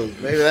legs wouldn't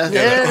move. Maybe that's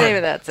maybe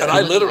that's it. And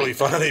I literally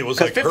found it was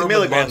like 50 Herman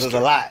milligrams Munster.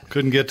 is a lot.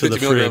 Couldn't get to 50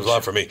 the milligrams fridge. is a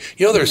lot for me.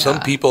 You know, there's some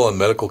people on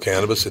medical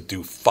cannabis that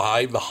do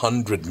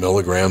 500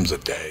 milligrams a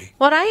day.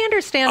 What I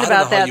understand I don't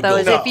about know how that you though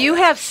is build if you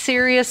have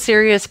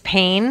serious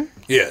pain,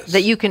 Yes.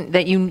 that you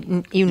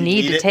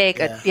need to it? take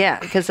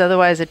because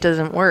otherwise it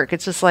doesn't work.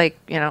 It's just like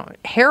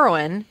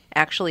heroin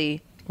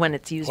actually when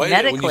it's used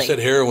medically. When you said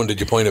heroin, did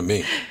you point at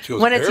me? She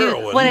goes, when it's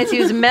heroin? when it's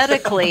used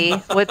medically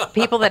with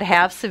people that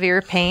have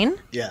severe pain,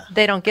 Yeah.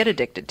 they don't get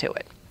addicted to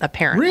it.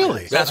 Apparently,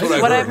 Really? That's what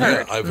I've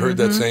heard. Yeah, I've heard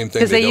that same thing.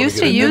 Because they don't used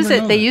get to it. use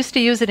it. They used to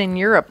use it in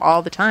Europe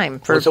all the time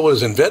for That's what it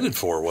was invented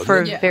for,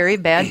 wasn't it? very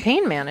bad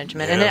pain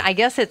management, and Yeah. I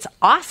guess it's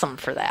awesome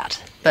for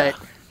that. But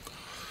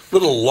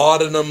Little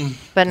laudanum.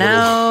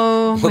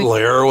 now Little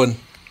heroin.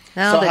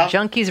 now So the how-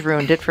 junkies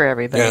ruined it for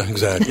everybody. Yeah,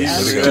 exactly.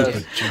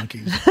 Stupid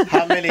junkies.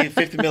 How many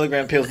 50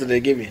 milligram pills did they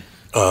give you?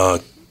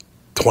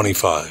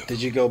 25.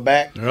 Did you go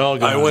back? They're all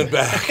gone. I went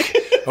back.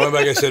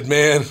 I said,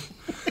 man,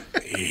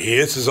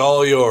 this is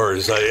all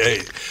yours.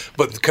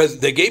 But because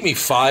they gave me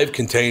 5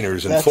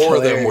 containers, and That's 4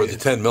 of them were hilarious. the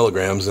 10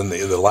 milligrams, and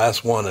the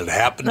last one had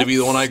happened to be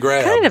the one I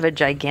grabbed. Kind of a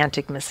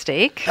gigantic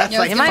mistake. That's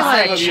like you might 5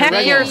 want of to your check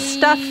your regular-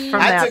 stuff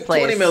from I that took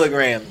place. 20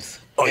 milligrams.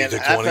 Oh, you and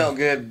took I 20? felt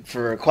good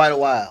for quite a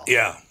while.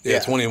 Yeah,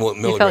 20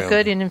 milligrams. You felt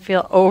good. You didn't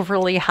feel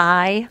overly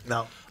high.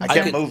 No, I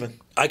kept could- moving.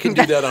 I can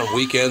do that on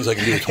weekends. I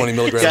can do the 20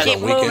 milligrams Keep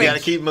on moving. weekends. You got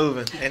to keep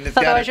moving, and it's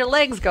Otherwise, got your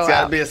legs go to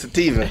out. be a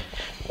sativa.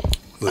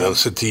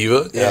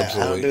 Sativa, Yeah, I don't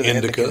absolutely. do the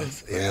Indica.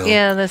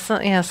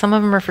 indicas. Yeah. Some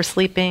of them are for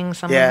sleeping.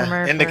 Some of them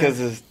are indicas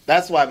for... is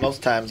that's why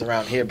most times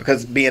around here,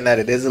 because being that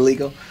it is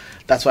illegal,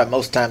 that's why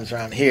most times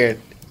around here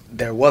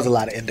there was a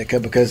lot of indica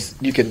because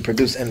you can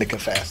produce indica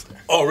faster.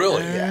 Oh,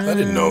 really? Yeah. I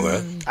didn't know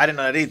that. I didn't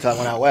know that either until I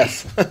went out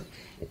west.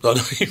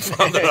 You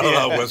found that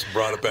out West and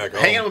brought it back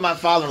home. Hanging with my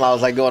father-in-law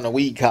was like going to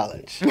weed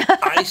college.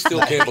 I still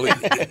can't believe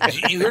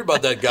you heard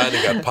about that guy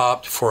that got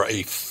popped for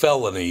a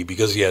felony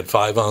because he had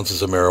 5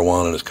 ounces of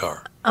marijuana in his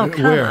car. Oh,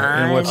 come Where?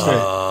 on. In what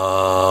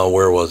state?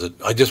 Where was it?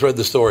 I just read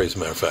the story, as a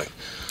matter of fact.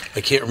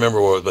 I can't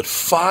remember where it was, but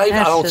 5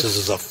 That's ounces just-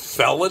 is a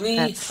felony?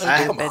 That's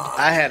Come stupid. on.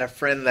 I had a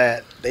friend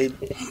that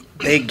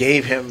they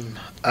gave him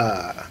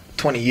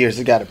 20 years.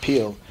 It got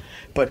appealed,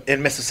 but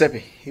in Mississippi,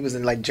 he was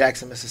in like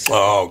Jackson, Mississippi.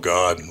 Oh,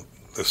 God.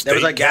 The state There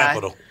was a guy.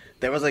 capital.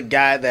 There was a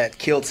guy that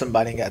killed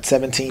somebody and got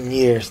 17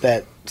 years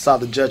that saw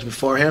the judge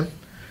before him.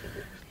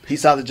 He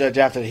saw the judge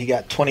after that. He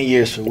got 20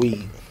 years for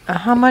weed.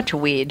 How much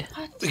weed?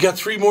 You got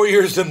 3 more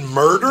years than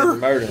murder?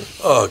 Murder.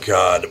 Oh,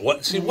 God.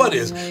 What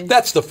is...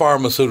 That's the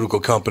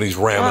pharmaceutical companies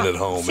ramming it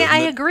home, See, isn't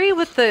I it? agree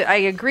with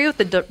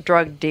the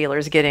drug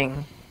dealers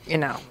getting,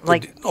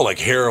 like like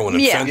heroin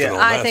and fentanyl and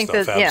I that think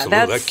stuff. that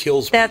Absolutely. That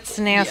kills people. That's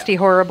nasty,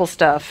 horrible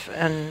stuff,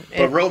 and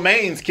But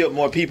Romaine's killed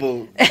more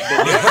people.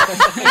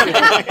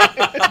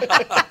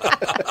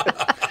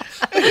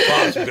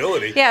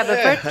 Possibility. yeah,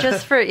 but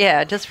just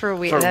for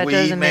weed, For that weed,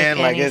 doesn't man,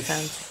 make like any it's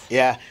sense.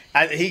 yeah.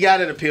 He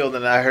got it appealed,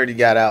 and I heard he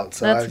got out.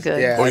 So That's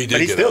good. Yeah, Oh, he did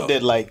but he get still out.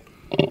 did like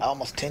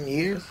almost 10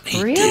 years.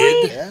 He Really?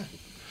 did? Yeah.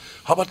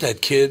 How about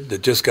that kid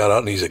that just got out,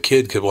 and he's a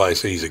kid? Well, I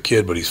say he's a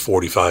kid, but he's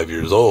 45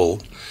 years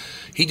old.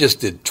 He just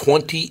did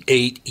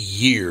 28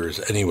 years,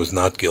 and he was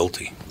not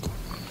guilty.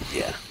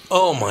 Yeah.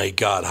 Oh, my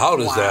God. How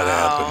does that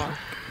happen?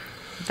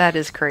 That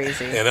is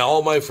crazy. And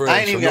all my friends I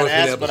ain't from even got North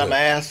asked, but I'm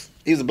Minneapolis. asked.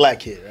 He was a black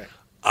kid, right?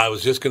 I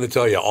was just going to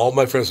tell you, all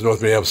my friends in North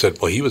Minneapolis said,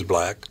 well, he was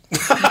black.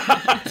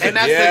 And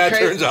that's it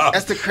turns out.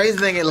 That's the crazy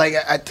thing. Like,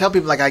 I tell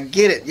people, like, I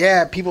get it.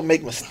 Yeah, people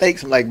make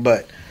mistakes. I'm like,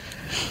 but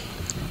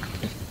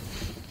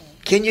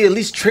can you at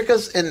least trick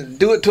us and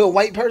do it to a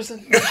white person?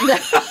 You know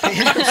what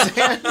I'm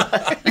saying?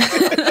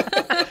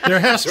 There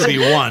has to be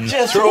one.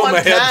 Just Throw one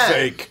them a head time.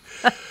 fake.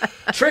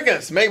 Trick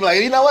us. Maybe,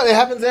 like, you know what? It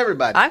happens to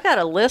everybody. I've got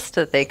a list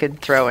that they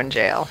could throw in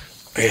jail.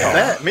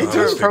 Yeah, me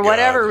too. For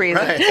whatever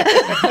reason. Right.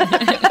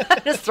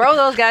 Just throw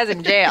those guys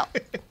in jail.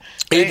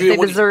 Adrian,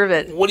 They deserve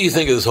it. What do you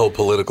think of this whole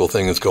political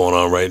thing that's going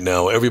on right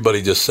now?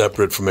 Everybody just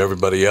separate from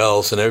everybody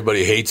else, and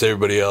everybody hates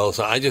everybody else.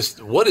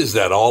 What is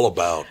that all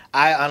about?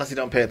 I honestly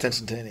don't pay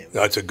attention to any of it.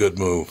 That's a good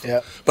move.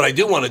 Yep. But I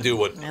do want to do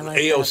what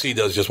AOC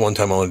does just one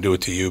time. I want to do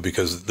it to you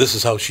because this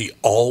is how she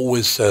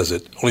always says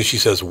it. Only she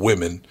says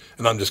women,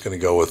 and I'm just going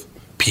to go with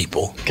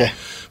people. Okay.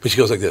 But she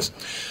goes like this.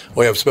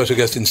 We have a special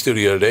guest in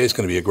studio today. It's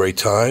going to be a great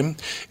time.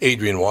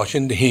 Adrian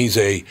Washington. He's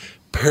a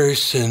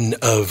person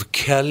of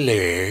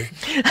color.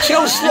 She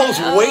always slows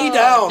way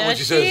down when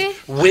she says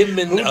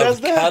women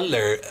of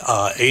color.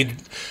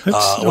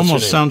 That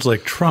almost sounds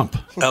like Trump.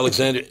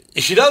 Alexander.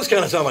 She does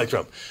kind of sound like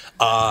Trump.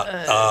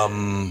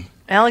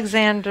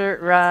 Alexandria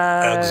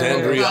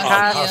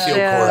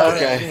Ocasio-Cortez.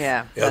 Okay.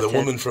 Yeah. Yeah, the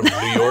woman from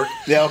New York.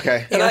 Yeah,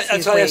 okay. And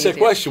that's how I asked that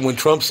question. When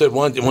Trump said,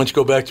 why don't you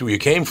go back to where you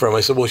came from?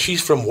 I said, well,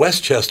 she's from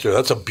Westchester.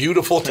 That's a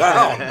beautiful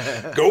town.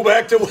 Go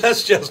back to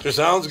Westchester.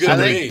 Sounds good to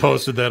me.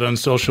 Posted that on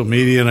social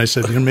media, and I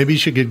said, maybe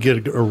she could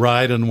get a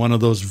ride on one of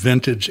those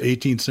vintage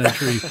 18th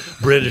century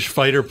British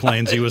fighter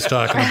planes he was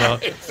talking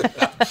about.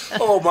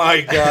 Oh,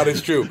 my God,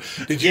 it's true.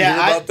 Did you hear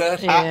about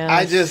that?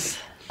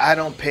 I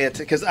don't pay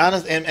attention because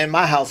honestly, in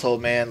my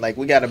household, man, like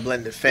we got a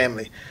blended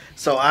family,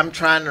 so I'm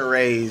trying to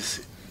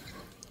raise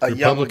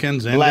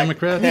Republicans and black,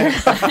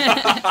 Democrats.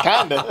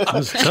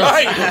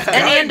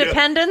 Any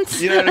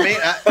independents? You know what I mean?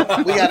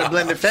 We got a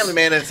blended family,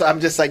 man, and so I'm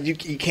just like you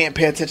can't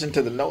pay attention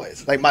to the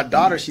noise. Like my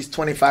daughter, she's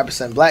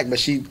 25% black, but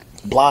she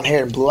blonde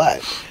hair and blue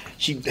eyed.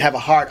 She'd have a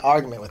hard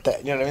argument with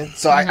that. You know what I mean?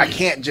 So I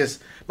can't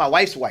just. My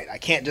wife's white. I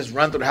can't just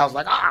run through the house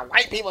like,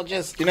 white people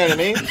just, you know what I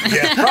mean?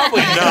 Yeah,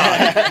 probably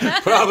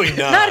not. Probably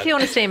not. Not if you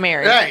want to stay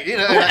married. Right. You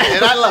know,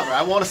 and I love her.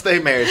 I want to stay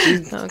married.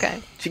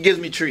 She gives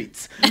me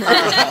treats. It's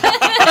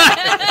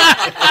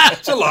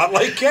a lot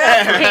like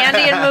Catherine.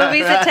 Candy and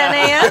movies at 10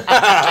 a.m.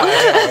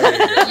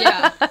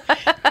 Yeah.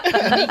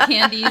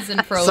 Candies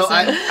and Frozen. So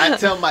I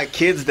tell my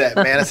kids that,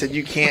 man. I said,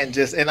 you can't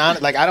just, and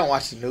I don't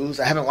watch the news.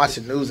 I haven't watched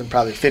the news in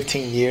probably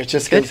 15 years.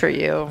 Just good for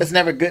you. It's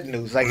never good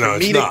news. Like, no, for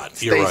me it's not. to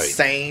stay You're right.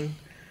 sane,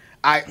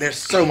 there's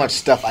so much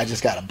stuff I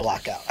just got to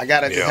block out. I got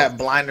to just have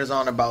blinders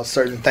on about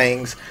certain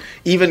things.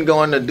 Even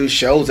going to do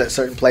shows at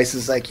certain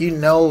places, like,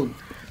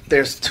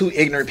 there's two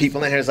ignorant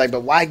people in here. It's like,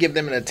 but why give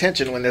them an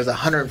attention when there's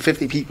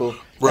 150 people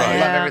that love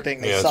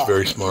everything they saw? That's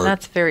very smart.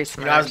 That's very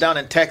smart. I was down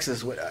in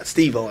Texas with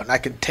Steve-O, and I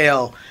could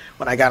tell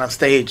when I got on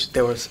stage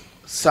there was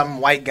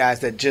some white guys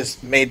that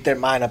just made their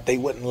mind up they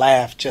wouldn't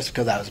laugh just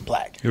because I was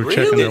black. You were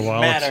checking their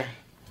wallets. Matter.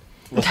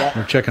 What's that?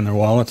 They're checking their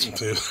wallets.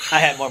 I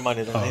had more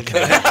money than they did.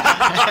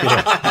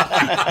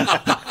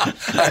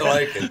 I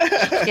like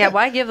it. Yeah,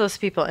 why give those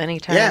people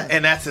any time? Yeah,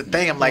 and that's the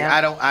thing. I'm like,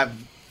 I've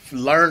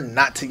learned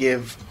not to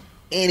give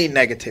any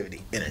negativity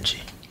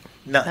energy.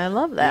 None. I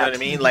love that. You know what I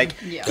mean? Like,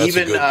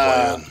 even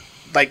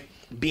like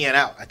being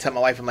out. I tell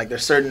my wife, I'm like,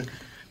 there's certain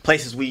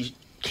places we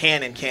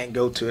can and can't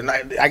go to. And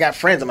I got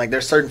friends. I'm like,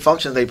 there's certain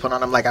functions they put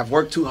on. I'm like, I've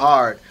worked too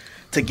hard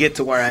to get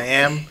to where I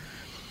am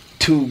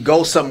to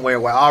go somewhere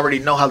where I already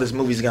know how this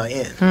movie's going to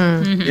end.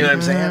 Mm-hmm. You know what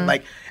I'm saying?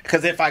 Like,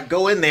 because if I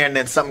go in there and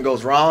then something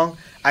goes wrong,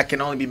 I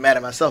can only be mad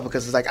at myself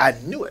because it's like, I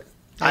knew it.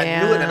 I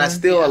knew it, and I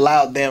still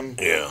allowed them.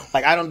 Yeah.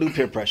 Like, I don't do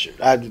peer pressure.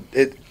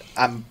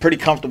 I'm pretty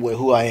comfortable with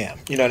who I am.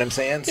 You know what I'm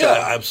saying? So,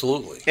 yeah,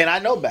 absolutely. And I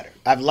know better.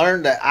 I've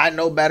learned that I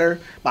know better.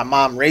 My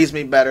mom raised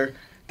me better.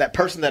 That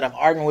person that I'm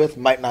arguing with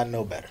might not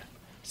know better.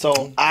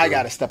 So I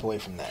got to step away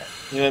from that.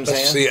 You know what I'm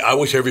saying? See, I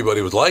wish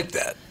everybody was like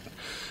that.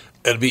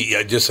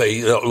 I'd just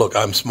say, look,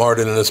 I'm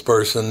smarter than this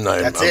person.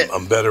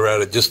 I'm better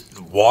at it. Just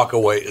walk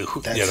away.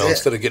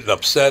 Instead of getting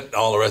upset,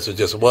 all the rest is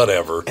just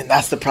whatever. And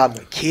that's the problem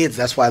with kids.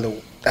 That's why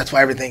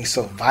everything's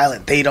so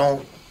violent.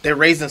 They're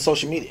raised in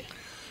social media.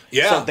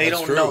 Yeah, so they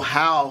don't know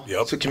how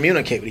to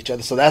communicate with each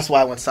other. So that's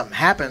why when something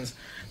happens,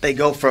 they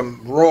go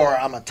from roar,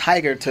 I'm a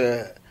tiger,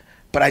 to,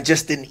 but I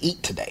just didn't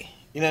eat today.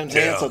 You know what I'm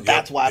saying? So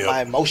that's why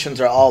my emotions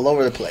are all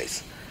over the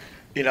place.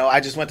 You know,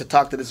 I just went to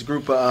talk to this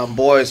group of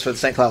boys for the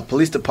St. Cloud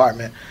Police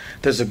Department.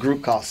 There's a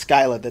group called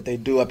Skyla that they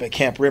do up at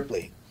Camp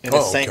Ripley in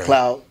the St.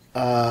 Cloud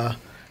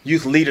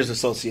Youth Leaders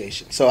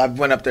Association. So I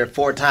went up there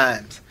 4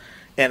 times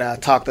and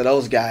talked to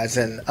those guys,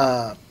 and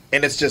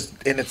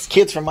it's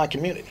kids from my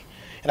community.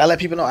 And I let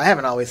people know I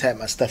haven't always had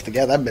my stuff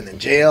together. I've been in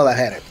jail. I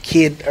had a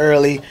kid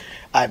early.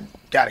 I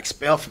got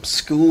expelled from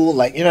school.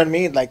 Like, you know what I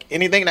mean? Like,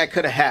 anything that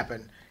could have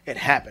happened, it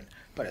happened.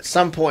 But at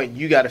some point,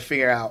 you got to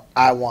figure out,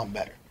 I want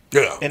better.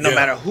 Yeah. And no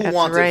matter who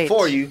wants it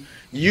for you,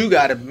 you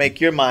got to make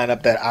your mind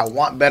up that I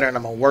want better, and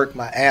I'm going to work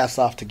my ass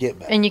off to get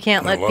better. And you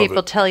can't let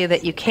people tell you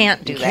that you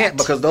can't do that. You can't,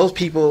 because those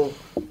people,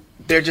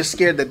 they're just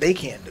scared that they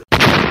can't do it.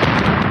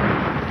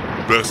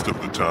 best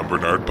of the Tom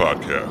Bernard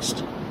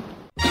Podcast.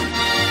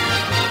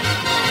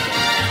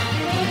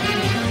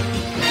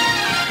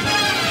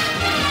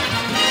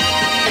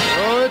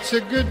 Oh, it's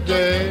a good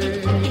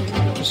day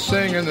to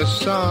singing the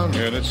song,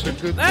 and it's a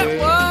good day.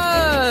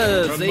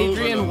 That was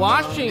Adrian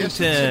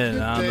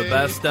Washington on the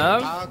best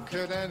of.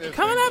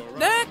 Coming up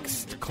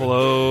next,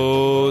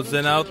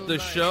 closing out the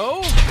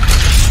show,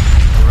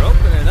 we're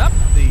opening up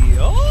the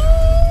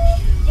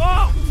old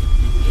vault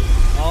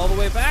all the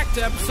way back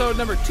to episode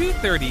number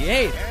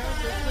 238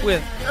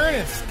 with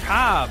Ernest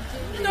Cobb.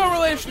 No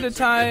relation to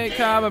Ty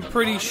Cobb, I'm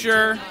pretty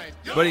sure,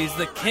 but he's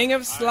the king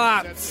of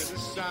slots.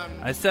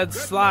 I said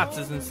slots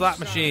as in slot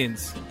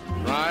machines.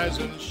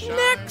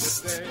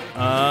 Next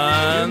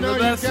on the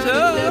best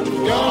of. If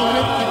you're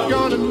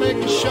gonna make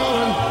a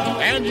showing,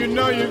 and you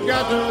know you've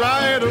got to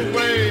right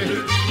away,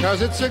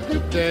 'cause it's a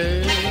good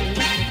day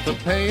for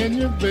paying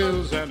your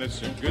bills, and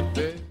it's a good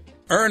day.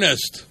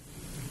 Ernest.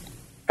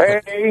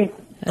 Hey.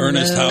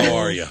 Ernest, how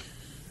are you?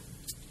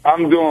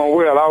 I'm doing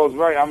well. I was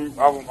right. I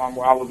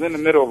was in the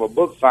middle of a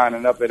book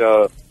signing up at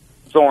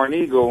Soaring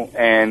Eagle,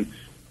 and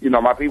you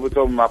know, my people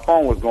told me my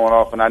phone was going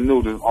off, and I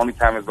knew the only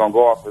time it's going to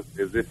go off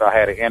is if I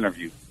had an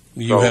interview.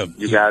 You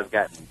guys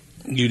got me.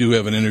 You do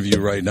have an interview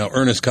right now.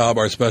 Ernest Cobb,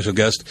 our special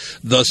guest,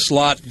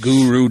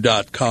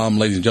 theslotguru.com,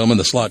 ladies and gentlemen.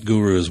 The Slot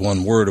Guru is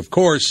one word, of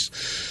course.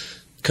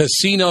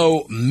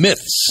 Casino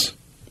myths.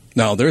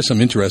 Now, there's some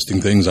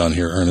interesting things on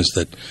here, Ernest,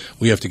 that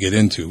we have to get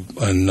into.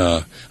 And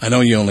I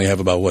know you only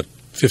have about,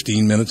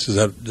 15 minutes? Is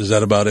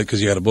that about it?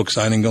 Because you had a book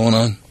signing going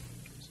on?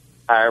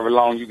 However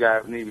long you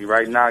guys need me.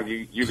 Right now,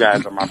 you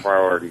guys are my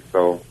priority.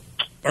 So,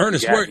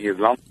 Ernest, as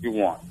long as you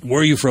want.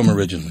 Where are you from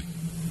originally?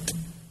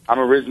 I'm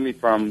originally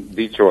from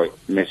Detroit,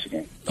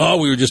 Michigan. Oh,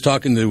 we were just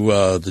talking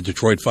to the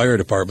Detroit Fire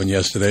Department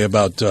yesterday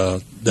about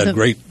that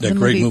great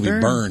movie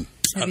Burn.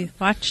 Have you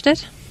watched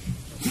it?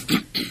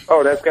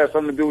 Oh, that's got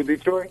something to do with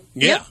Detroit?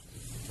 Yeah.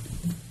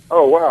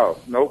 Oh, wow.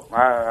 Nope,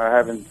 I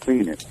haven't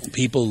seen it.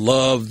 People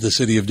love the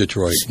city of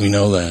Detroit. We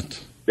know that.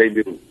 They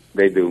do.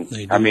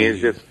 I mean,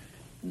 it's just,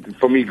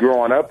 for me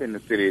growing up in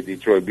the city of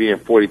Detroit, being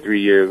 43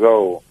 years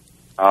old,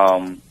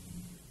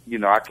 you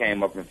know, I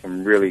came up in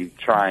some really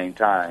trying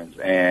times,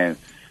 and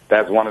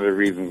that's one of the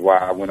reasons why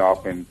I went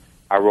off and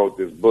I wrote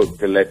this book,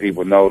 to let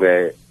people know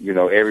that, you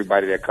know,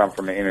 everybody that comes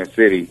from the inner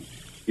city,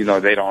 you know,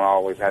 they don't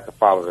always have to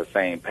follow the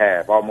same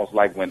path. Almost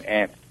like when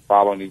ants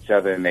following each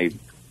other and they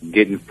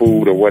getting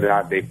food or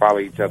whatnot, they follow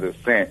each other's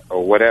scent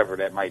or whatever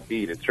that might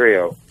be, the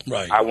trail.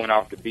 Right. I went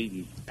off the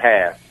beaten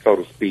path, so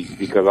to speak,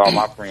 because all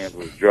my friends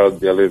was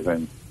drug dealers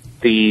and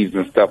thieves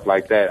and stuff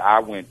like that. I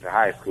went to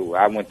high school.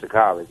 I went to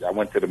college. I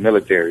went to the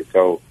military.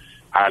 So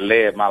I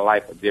led my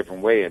life a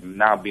different way. And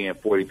now being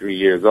 43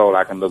 years old,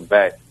 I can look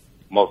back.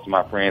 Most of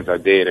my friends are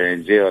dead or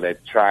in jail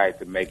that tried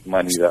to make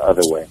money the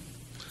other way.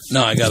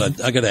 No, I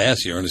gotta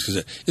ask you, Ernest,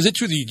 because is it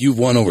true that you've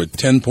won over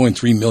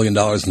 $10.3 million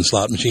in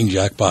slot machine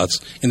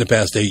jackpots in the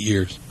past 8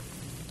 years?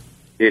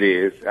 It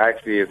is.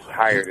 Actually, it's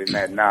higher than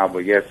that now,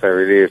 but yes,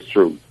 sir, it is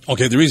true.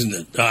 Okay, the reason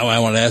that I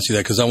want to ask you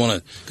that, because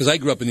I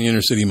grew up in the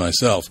inner city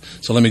myself,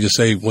 so let me just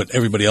say what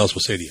everybody else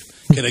will say to you.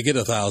 Can I get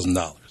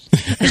 $1,000?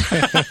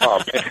 Oh,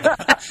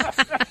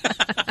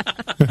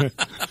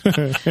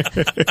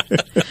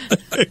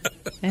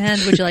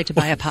 And would you like to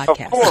buy a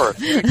podcast? Of course.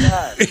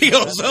 He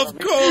goes, of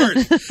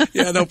course.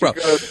 Yeah, no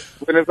problem. Because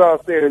when it's all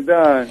said and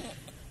done,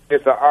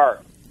 it's an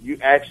art. You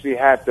actually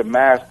have to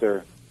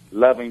master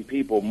loving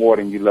people more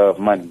than you love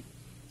money.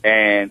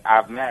 And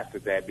I've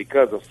mastered that.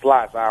 Because of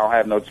slots, I don't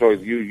have no choice.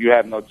 You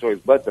have no choice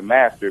but to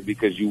master it,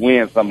 because you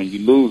win some and you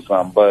lose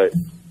some. But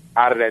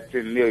out of that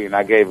 $10 million,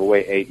 I gave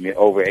away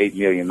over $8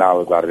 million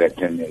out of that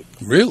 $10 million.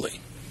 Really?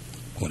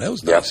 Well, that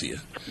was nice of you.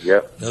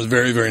 Yep. That was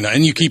very, very nice.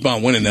 And you keep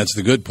on winning. That's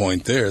the good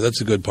point there. That's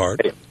the good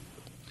part.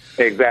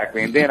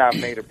 Exactly. And then I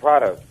made a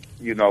product,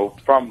 you know,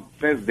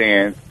 since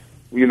then,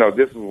 you know,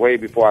 this was way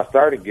before I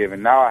started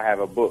giving. Now I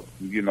have a book,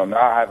 you know, now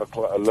I have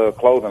a little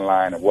clothing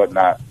line and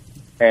whatnot.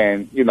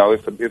 And, you know, I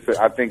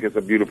think it's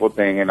a beautiful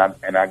thing, and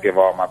I give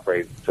all my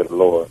praise to the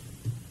Lord.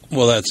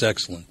 Well, that's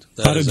excellent.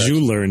 How did you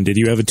learn? Did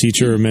you have a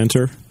teacher or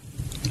mentor?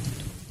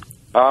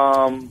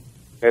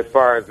 As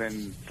far as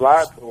in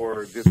slots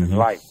or just in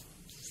life?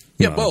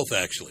 Yeah, both,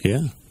 actually.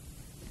 Yeah.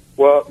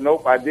 Well,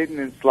 nope, I didn't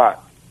in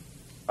slots.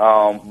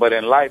 But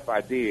in life,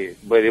 I did.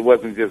 But it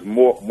wasn't just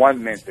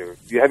one mentor.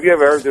 Have you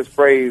ever heard this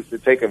phrase, to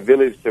take a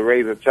village to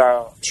raise a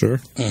child? Sure.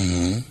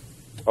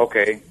 Mm-hmm.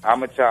 Okay,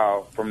 I'm a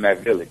child from that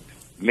village,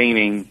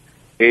 meaning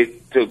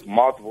it took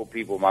multiple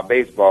people, my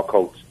baseball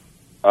coach,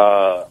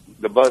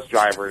 the bus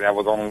driver that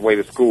was on the way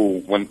to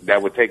school,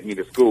 that would take me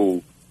to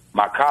school,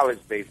 my college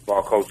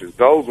baseball coaches.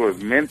 Those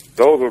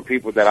were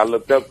people that I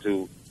looked up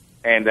to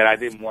and that I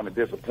didn't want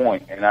to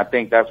disappoint. And I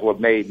think that's what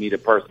made me the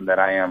person that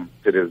I am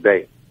to this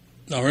day.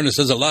 Now, Ernest,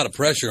 there's a lot of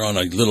pressure on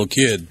a little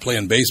kid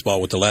playing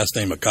baseball with the last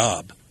name of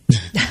Cobb.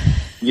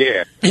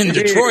 Yeah. In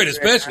Detroit,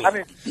 especially. I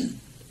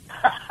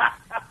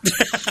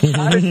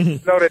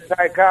didn't know that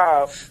Ty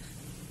Cobb,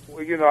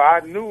 well, you know,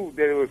 I knew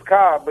that it was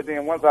Cobb, but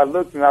then once I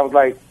looked and I was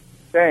like,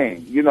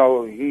 dang, you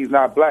know, he's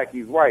not black,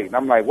 he's white. And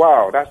I'm like,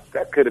 wow,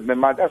 that could have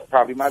been that's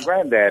probably my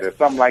granddad or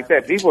something like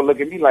that. People look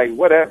at me like,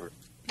 whatever.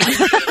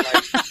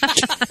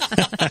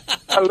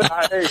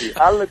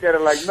 I look at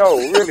it like, no,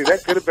 really,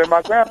 that could have been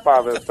my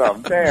grandfather or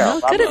something.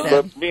 Damn.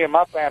 But me and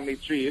my family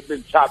tree, it's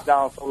been chopped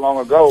down so long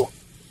ago,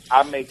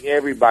 I make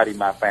everybody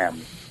my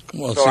family.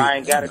 Well, so I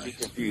ain't got to be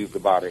confused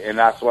about it. And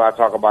that's what I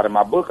talk about in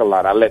my book a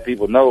lot. I let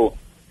people know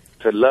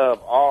to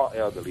love all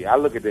elderly. I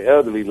look at the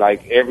elderly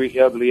like every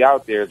elderly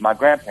out there is my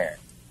grandparent.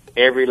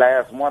 Every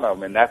last one of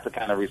them. And that's the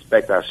kind of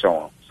respect I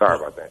show them. Sorry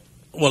about that.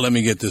 Well, let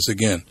me get this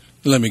again.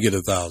 Let me get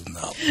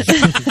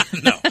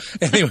 $1,000. No.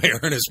 Anyway,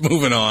 Ernest,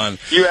 moving on.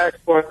 You ask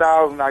for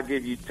 $1,000, I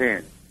give you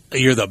 10.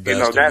 You're the best.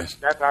 You know,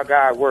 that's how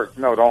God works.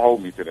 No, don't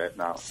hold me to that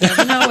now.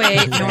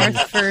 708 North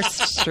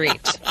 1st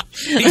Street.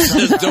 He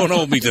says, don't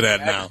hold me to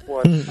that now.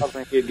 I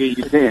think he'll give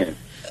you 10.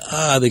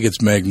 I think it's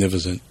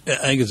magnificent.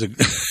 I think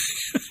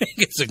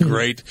it's a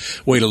great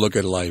way to look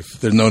at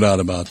life. There's no doubt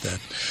about that.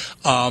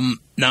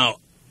 Now,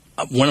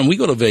 when we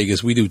go to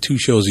Vegas, we do 2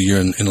 shows a year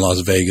in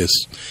Las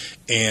Vegas.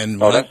 And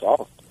that's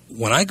awesome.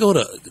 When I go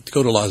to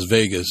Las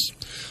Vegas,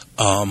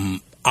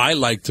 I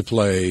like to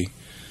play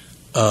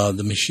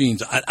the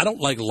machines. I don't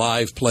like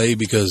live play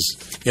because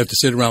you have to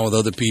sit around with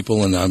other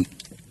people, and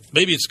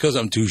maybe it's because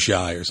I'm too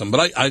shy or something.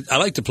 But I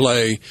like to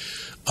play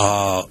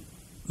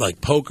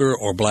like poker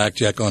or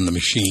blackjack on the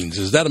machines.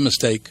 Is that a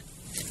mistake?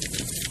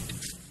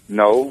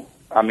 No.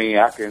 I mean,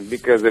 I can,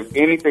 because if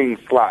anything,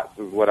 slots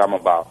is what I'm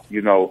about.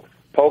 You know,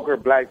 poker,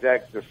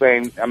 blackjack's the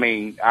same. I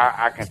mean,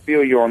 I can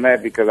feel you on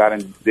that because I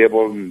done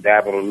dibbled and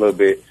dabbled a little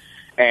bit.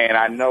 And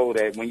I know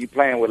that when you're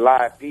playing with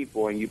live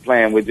people and you're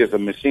playing with just a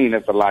machine,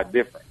 it's a lot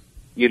different.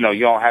 You know,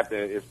 you don't have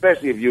to,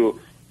 especially if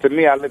to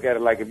me, I look at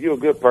it like if you're a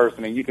good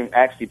person and you can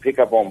actually pick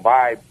up on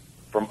vibes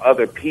from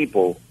other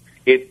people,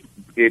 it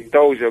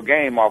throws your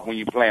game off when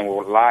you're playing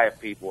with live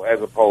people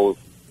as opposed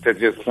to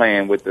just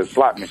playing with the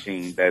slot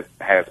machine that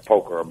has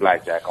poker or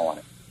blackjack on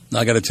it.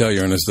 I got to tell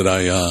you, Ernest, that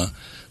I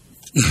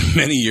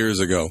many years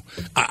ago,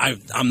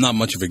 I'm not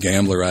much of a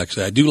gambler,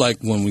 actually. I do like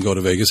when we go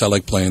to Vegas. I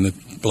like playing the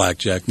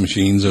blackjack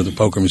machines or the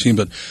poker machine.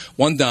 But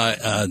one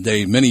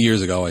day, many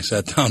years ago, I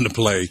sat down to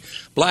play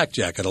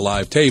blackjack at a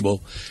live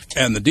table,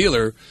 and the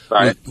dealer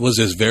was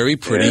this very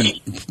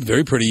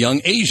pretty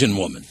young Asian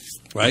woman,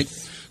 right?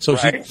 So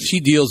she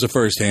deals the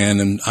first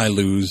hand, and I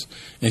lose,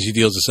 and she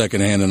deals the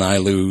second hand, and I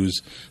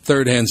lose.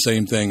 Third hand,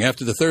 same thing.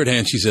 After the third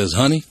hand, she says,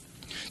 "Honey,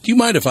 do you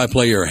mind if I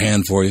play your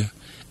hand for you?"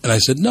 And I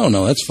said, no,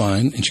 that's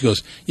fine. And she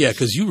goes, yeah,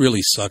 because you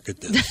really suck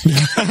at this.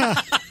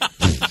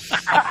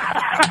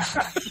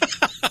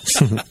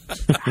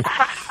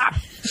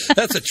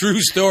 That's a true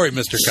story,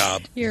 Mr.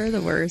 Cobb. You're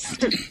the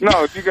worst.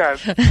 No, you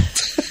guys,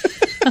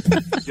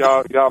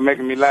 y'all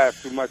making me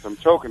laugh too much. I'm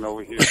choking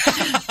over here.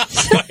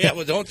 Yeah,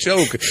 well, don't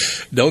choke.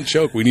 Don't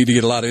choke. We need to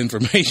get a lot of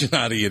information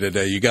out of you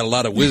today. You got a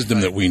lot of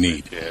wisdom that we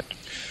need. Yeah.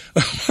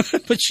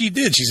 But she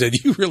did. She said,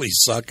 you really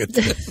suck at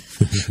this.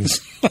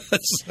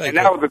 And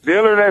that was the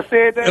dealer that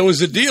said that? It was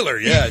the dealer,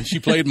 yeah. And she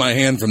played my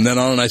hand from then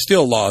on, and I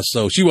still lost,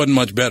 so she wasn't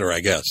much better, I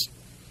guess.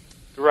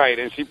 Right,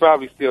 and she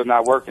probably still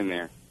not working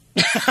there.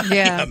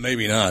 Yeah.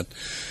 Maybe not.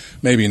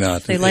 Maybe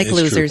not. They like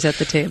losers at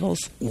the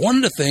tables. One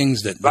of the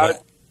things that... A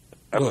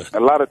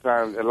lot of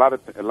times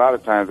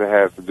it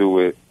has to do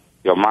with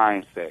your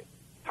mindset.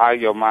 How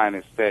your mind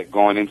is set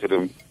going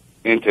into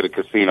the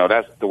casino.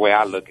 That's the way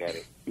I look at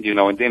it. You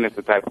know, and then it's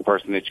the type of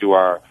person that you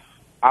are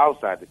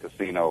outside the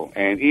casino.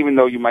 And even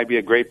though you might be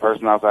a great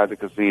person outside the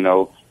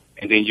casino,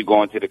 and then you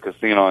go into the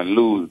casino and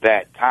lose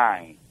that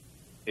time,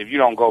 if you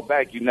don't go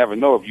back, you never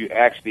know if you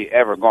actually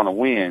ever going to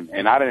win.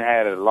 And I done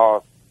had a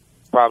loss,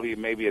 probably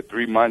maybe a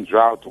 3-month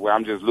drought to where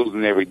I'm just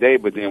losing every day.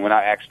 But then when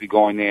I actually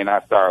go in there and I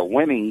start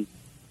winning,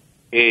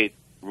 it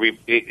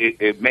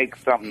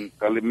makes something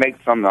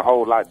a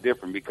whole lot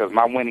different because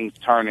my winnings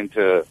turn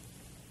into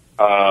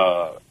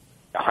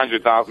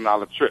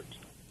 $100,000 trips.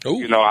 Ooh.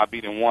 You know, I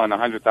beat and won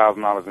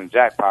 $100,000 in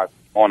jackpot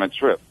on a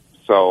trip.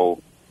 So,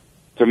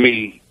 to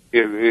me,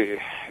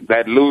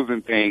 that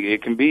losing thing,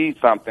 it can be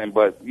something.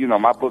 But you know,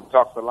 my book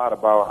talks a lot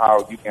about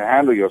how you can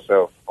handle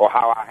yourself, or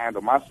how I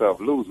handle myself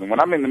losing. When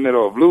I'm in the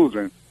middle of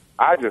losing,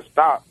 I just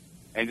stop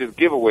and just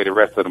give away the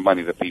rest of the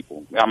money to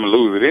people. I'm gonna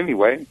lose it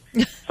anyway.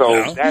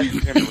 So that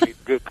generates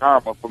good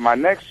karma for my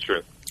next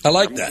trip. I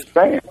like that.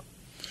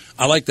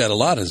 I like that a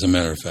lot, as a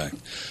matter of fact.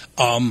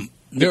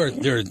 There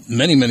are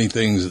many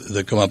things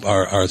that come up.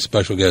 Our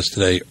special guest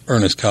today,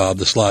 Ernest Cobb,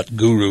 the slot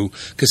guru.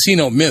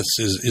 Casino Myths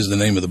is the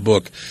name of the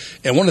book.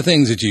 And one of the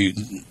things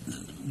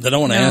that I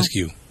want to ask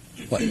you.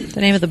 What?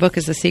 The name of the book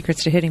is The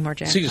Secrets to Hitting More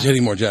Jackpots. Secrets to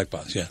Hitting More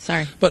Jackpots, yeah.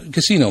 Sorry. But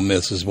Casino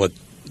Myths is what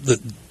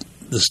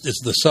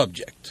it's the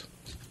subject.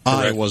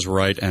 I was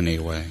right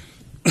anyway.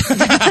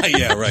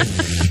 Yeah, right.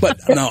 But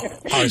now,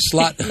 our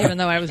slot... Even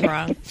though I was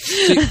wrong.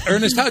 See,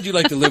 Ernest, how'd you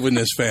like to live in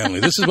this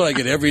family? This is what I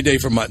get every day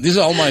from this is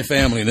all my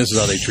family, and this is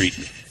how they treat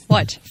me.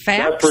 What?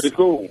 Facts? That's pretty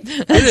cool.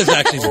 It is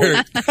actually very...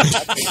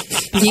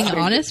 Being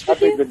honest I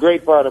think the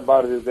great part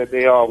about it is that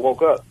they all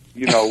woke up.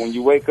 You know, when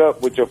you wake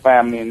up with your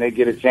family and they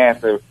get a chance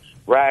to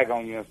rag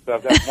on you and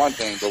stuff, that's one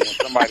thing. But when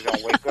somebody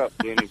don't wake up,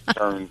 then it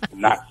turns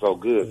not so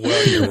good.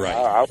 Well, you're right.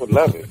 I would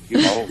love it.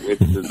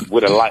 It's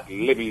with a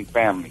living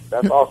family.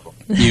 That's awesome.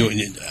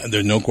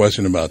 There's no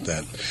question about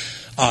that.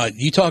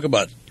 You talk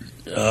about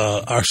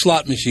our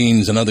slot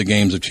machines and other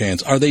games of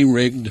chance. Are they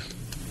rigged?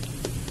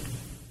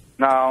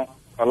 Now,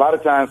 a lot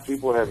of times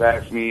people have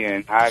asked me,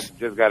 and I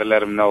just got to let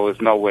them know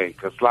it's no way,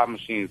 because slot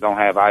machines don't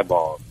have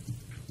eyeballs.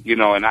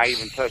 And I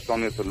even touched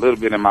on this a little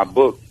bit in my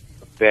book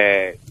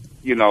that,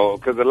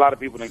 because a lot of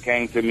people that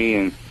came to me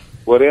and,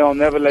 well, they don't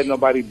never let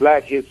nobody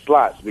black hit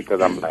slots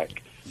because I'm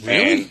black.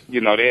 Really?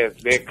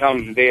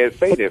 And, they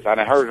say this. I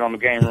done heard it on the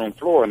game room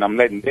floor, and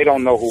they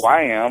don't know who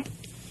I am.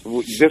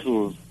 This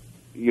was,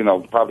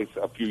 probably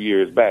a few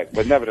years back.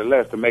 But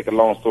nevertheless, to make a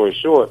long story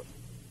short,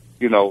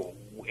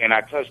 and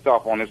I touched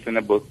off on this in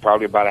the book,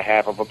 probably about a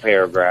half of a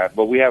paragraph,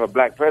 but we have a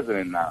black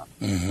president now.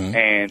 Mm-hmm.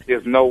 And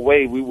there's no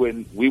way we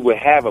would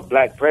have a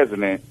black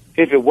president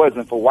if it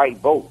wasn't for white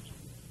votes.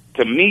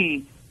 To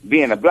me,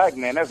 being a black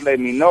man, that's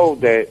letting me know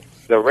that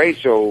the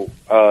racial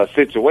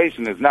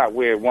situation is not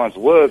where it once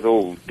was,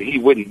 or he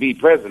wouldn't be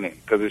president,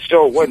 because it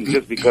sure wasn't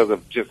just because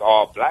of just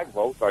all black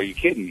votes. Are you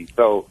kidding me?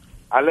 So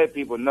I let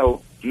people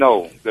know,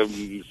 no,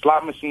 the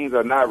slot machines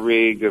are not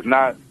rigged. It's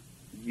not,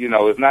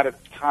 it's not a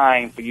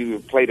time for you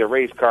to play the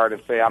race card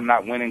and say, I'm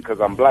not winning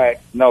because I'm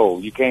black. No,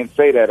 you can't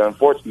say that,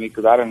 unfortunately,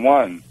 because I didn't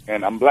won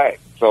and I'm black.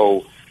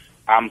 So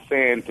I'm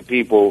saying to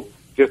people,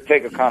 just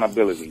take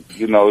accountability. If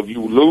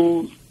you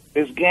lose,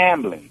 it's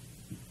gambling.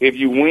 If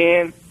you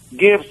win,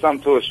 give some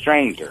to a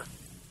stranger,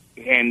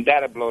 and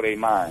that'll blow their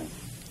mind.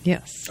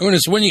 Yes.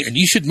 Ernest,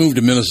 you should move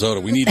to Minnesota.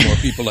 We need more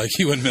people like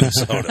you in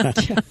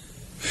Minnesota.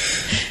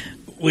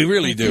 We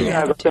really do.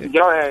 Yeah,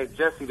 y'all had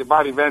Jesse the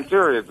Body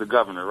Ventura as the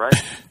governor, right?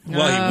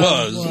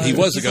 Well, he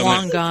was the governor.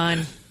 Long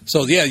gone.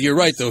 So, yeah, you're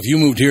right, though. If you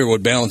moved here, it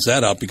would balance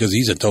that out because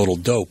he's a total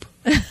dope.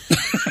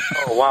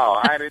 Oh, wow.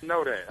 I didn't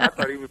know that. I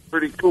thought he was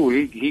pretty cool.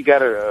 He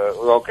got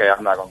okay,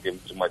 I'm not going to give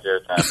him too much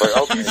airtime, but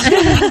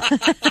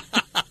okay.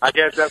 I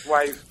guess that's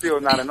why he's still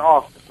not in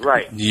office.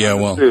 Right. Yeah,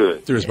 well,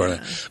 there's part of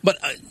that. But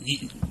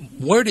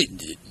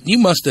you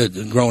must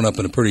have grown up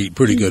in a pretty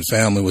good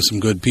family with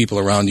some good people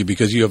around you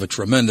because you have a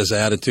tremendous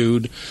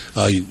attitude.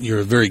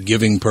 You're a very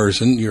giving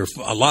person. You're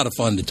a lot of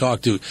fun to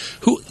talk to.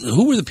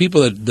 Who were the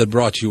people that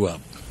brought you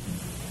up?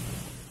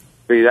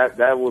 See,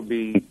 that would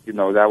be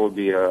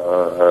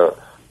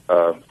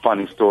a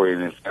funny story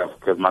in itself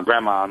because my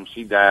grandma,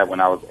 she died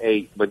when I was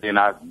 8, but then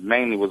I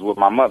mainly was with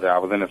my mother. I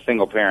was in a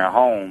single parent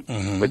home,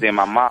 mm-hmm. But then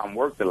my mom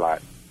worked a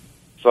lot.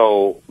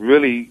 So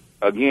really,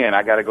 again,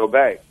 I got to go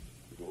back.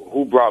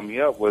 Who brought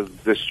me up was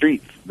the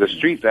streets. The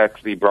streets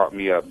actually brought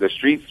me up. The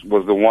streets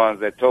was the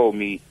ones that told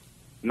me,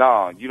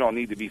 no, you don't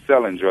need to be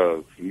selling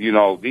drugs.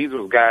 These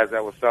were guys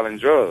that were selling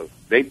drugs.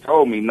 They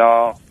told me,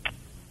 no,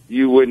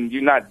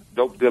 you're not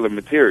dope dealer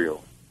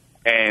material.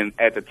 And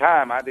at the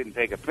time, I didn't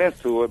take offense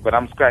to it, but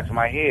I'm scratching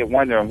my head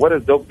wondering, what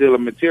is dope dealer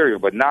material?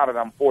 But now that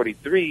I'm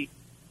 43,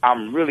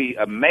 I'm really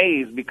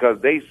amazed because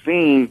they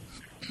seen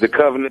the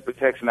covenant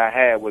protection I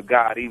had with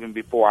God even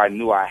before I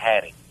knew I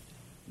had it.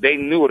 They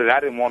knew that I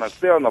didn't want to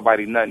sell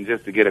nobody nothing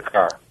just to get a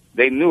car.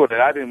 They knew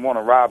that I didn't want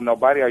to rob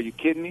nobody. Are you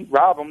kidding me?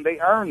 Rob them, they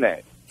earned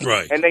that.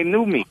 Right. And they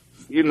knew me.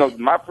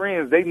 My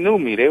friends, they knew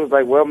me. They was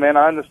like, well, man,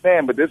 I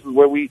understand, but this is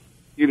where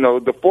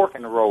the fork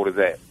in the road is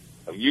at.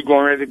 You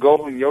going ready to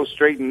go in your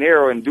straight and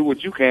narrow and do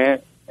what you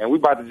can, and we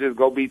about to just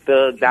go be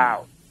thugged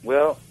out.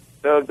 Well,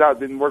 thugged out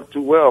didn't work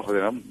too well for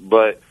them,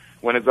 but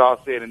when it's all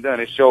said and done,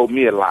 it showed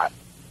me a lot.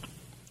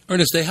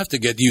 Ernest, they have to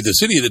get you. The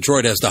city of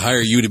Detroit has to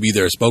hire you to be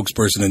their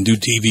spokesperson and do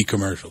TV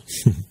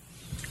commercials.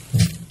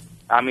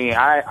 I mean,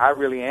 I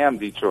really am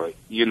Detroit.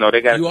 They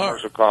got a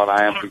commercial called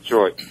I Am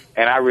Detroit,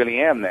 and I really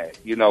am that,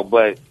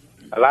 but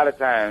a lot of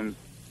times,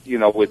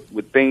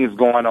 with things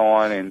going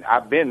on, and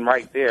I've been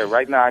right there.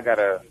 Right now, I got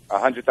a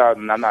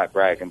 $100,000. I'm not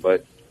bragging,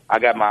 but I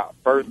got my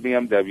first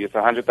BMW. It's a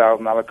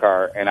 $100,000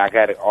 car, and I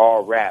got it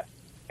all wrapped,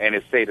 and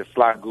it say the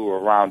slot guru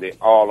around it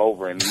all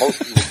over. And most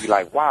people be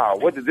like, "Wow,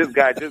 what did this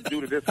guy just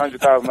do to this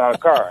 $100,000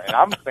 car?" And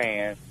I'm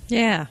saying,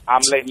 "Yeah,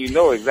 I'm letting you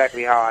know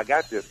exactly how I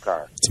got this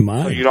car. It's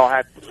mine. So you don't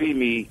have to see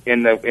me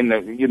in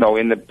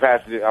the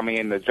passenger. I mean,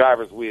 in the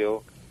driver's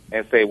wheel,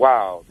 and say,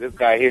 "Wow, this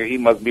guy here, he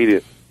must be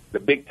the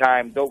big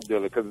time dope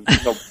dealer," because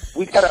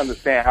we got to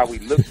understand how we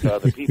look to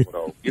other people,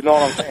 though. You know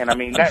what I'm saying? I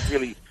mean,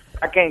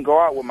 I can't go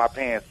out with my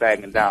pants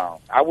sagging down.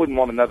 I wouldn't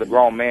want another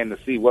grown man to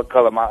see what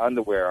color my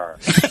underwear are.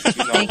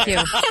 Thank you.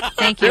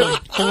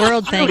 The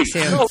world thanks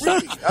you. No,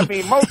 really. I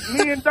mean, most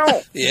men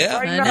don't. Yeah,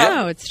 right I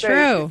now, know it's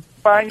true.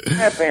 Find your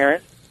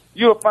grandparents,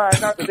 you'll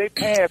find out that their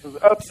pants is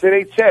up to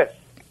their chest,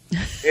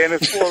 and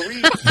it's for a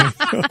reason.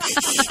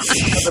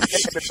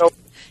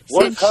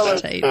 What color?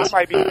 I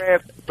might be wearing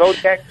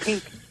Zodiac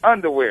pink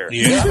underwear.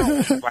 Yeah.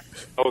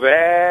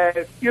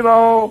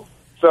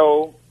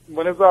 So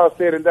when it's all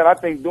said and done, I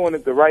think doing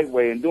it the right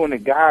way and doing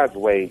it God's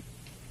way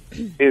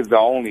is the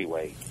only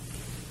way.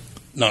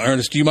 Now,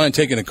 Ernest, do you mind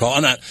taking a call?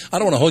 I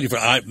don't want to hold you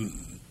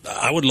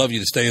I would love you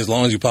to stay as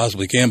long as you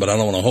possibly can, but I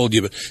don't want to hold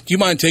you. But do you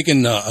mind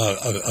taking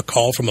a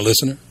call from a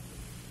listener?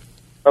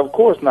 Of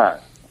course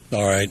not.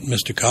 All right,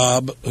 Mr.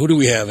 Cobb. Who do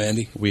we have,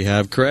 Andy? We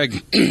have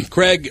Craig.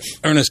 Craig,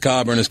 Ernest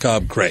Cobb,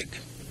 Craig.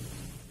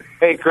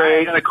 Hey,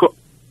 Craig.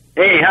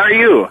 Hey, how are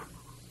you?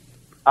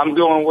 I'm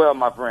doing well,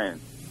 my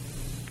friend.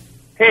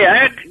 Hey,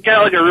 I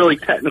got like a really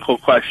technical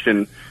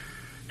question.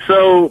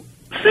 So,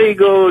 say you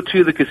go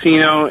to the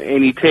casino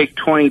and you take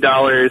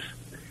 $20.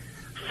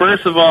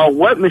 First of all,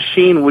 what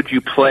machine would you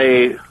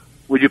play?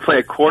 Would you play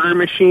a quarter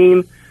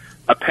machine,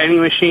 a penny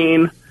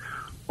machine,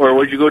 or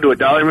would you go to a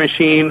dollar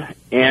machine?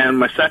 And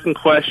my second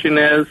question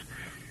is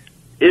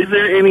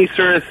there any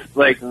sort of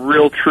like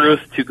real truth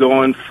to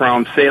going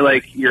from, say,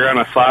 like you're on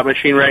a slot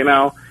machine right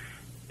now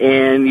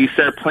and you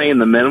start playing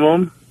the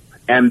minimum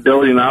and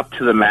building up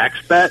to the max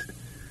bet?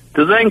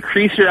 Does that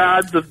increase your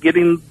odds of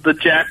getting the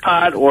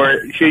jackpot,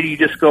 or should you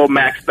just go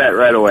max bet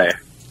right away?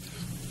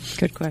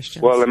 Good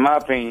question. Well, in my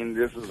opinion,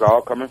 this is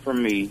all coming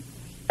from me.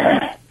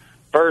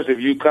 First, if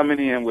you coming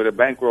in with a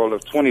bankroll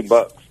of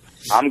 $20,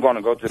 I'm going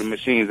to go to the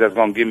machines that's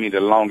going to give me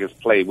the longest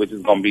play, which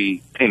is going to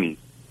be pennies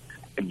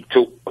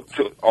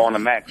on a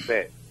max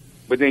bet.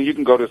 But then you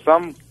can go to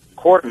some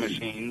quarter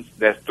machines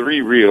that's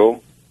 3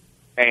 real,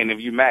 and if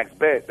you max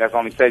bet, that's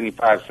only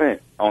 75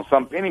 cents. On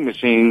some penny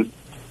machines,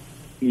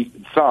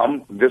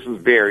 this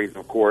varies,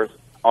 of course.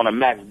 On a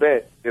max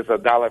bet, it's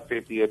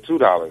 $1.50 or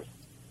 $2.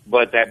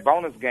 But that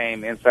bonus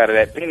game inside of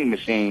that penny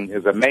machine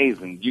is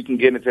amazing. You can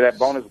get into that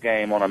bonus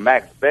game on a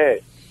max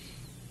bet,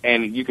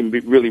 and you can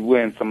really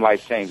win some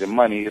life-changing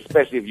money,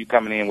 especially if you're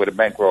coming in with a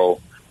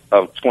bankroll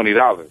of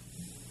 $20.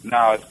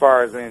 Now, as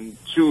far as in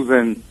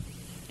choosing,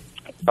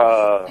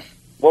 what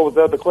was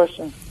the other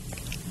question?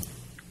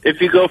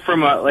 If you go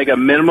from a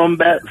minimum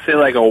bet, say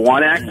like a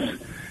 1x,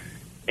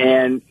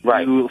 and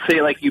you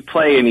say like you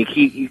play and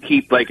you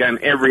keep like on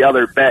every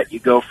other bet, you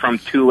go from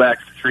 2x,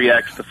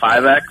 3x to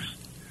 5x.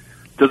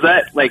 Does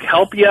that like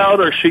help you out,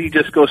 or should you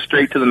just go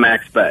straight to the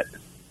max bet?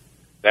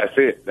 That's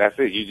it.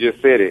 You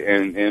just said it.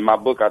 And in my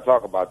book, I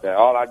talk about that.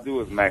 All I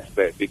do is max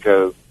bet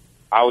because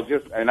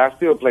I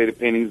still play the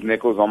pennies,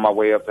 nickels on my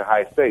way up to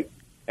high stakes.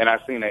 And I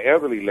seen an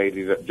elderly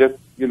lady that just,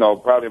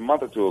 probably a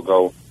month or two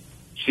ago.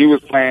 She was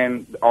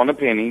playing on the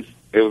pennies.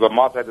 It was a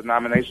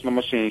multi-denominational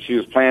machine. She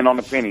was playing on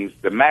the pennies.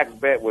 The max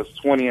bet was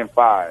 20 and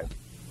 5,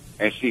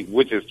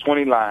 which is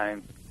 20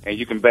 lines, and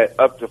you can bet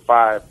up to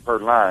 5 per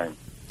line.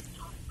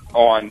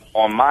 On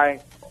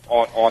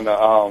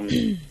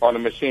the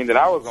machine that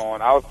I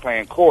was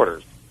playing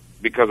quarters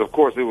because, of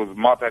course, it was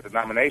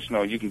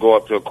multi-denominational. You can go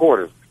up to a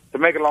quarters. To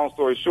make a long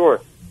story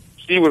short,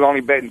 she was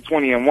only betting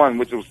 20 and 1,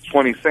 which was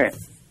 20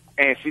 cents,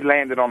 and she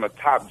landed on the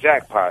top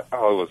jackpot.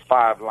 Oh, it was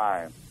 5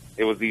 lines.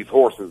 It was these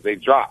horses. They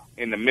dropped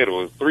in the middle.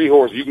 It was 3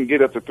 horses. You can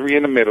get up to 3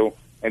 in the middle,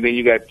 and then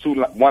you got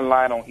 1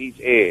 line on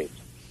each edge.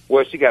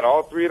 Well, she got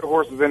all 3 of the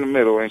horses in the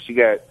middle, and she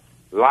got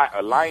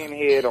a lion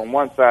head on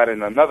one side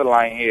and another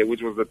lion head,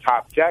 which was the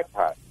top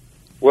jackpot.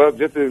 Well,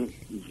 just to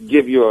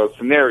give you a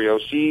scenario,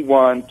 she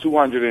won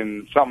 $200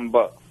 and something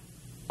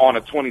on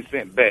a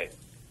 20-cent bet.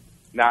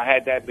 Now,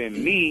 had that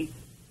been me,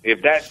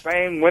 if that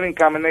same winning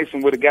combination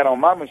would have got on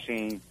my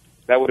machine,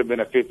 that would have been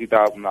a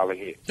 $50,000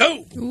 hit.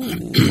 Oh,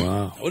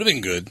 wow, that would have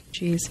been good.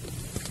 Jeez,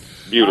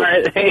 beautiful.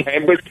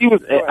 Right. But she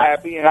was so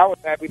happy, and I was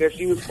happy that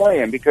she was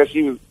playing because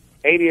she was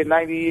 80 or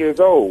 90 years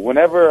old.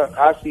 Whenever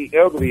I see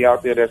elderly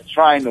out there that's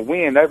trying to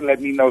win, that let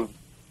me know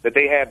that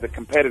they have the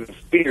competitive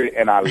spirit,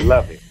 and I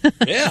love it.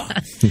 Yeah,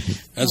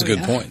 that's a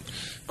good point.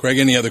 Craig,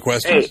 any other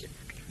questions? Hey,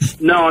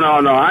 no.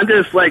 I'm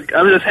just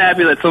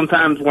happy that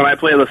sometimes when I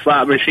play the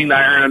slot machine,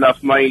 I earn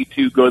enough money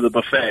to go to the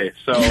buffet.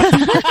 So,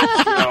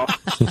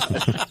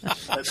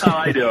 that's how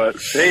I do it.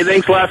 Hey,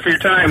 thanks a lot for your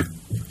time.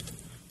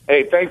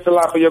 Hey, thanks a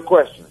lot for your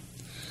question.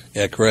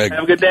 Yeah, Craig.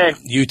 Have a good day.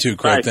 You too,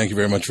 Craig. Bye. Thank you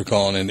very much for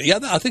calling in. Yeah,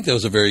 I think that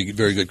was a very,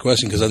 very good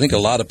question because I think a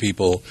lot of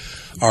people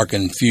are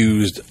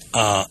confused,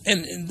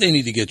 and they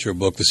need to get your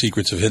book, The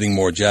Secrets of Hitting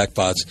More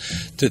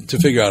Jackpots, to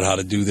figure out how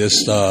to do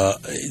this,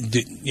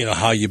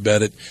 how you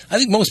bet it. I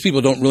think most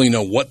people don't really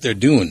know what they're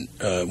doing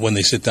when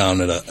they sit down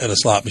at a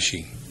slot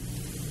machine.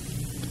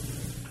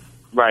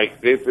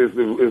 Right. This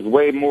is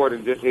way more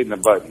than just hitting a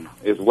button.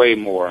 It's way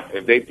more.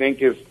 If they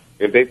think it's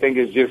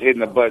just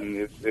hitting a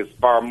button, it's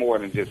far more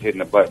than just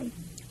hitting a button.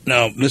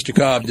 Now, Mr.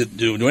 Cobb,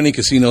 do any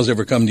casinos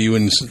ever come to you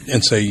and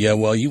say, yeah,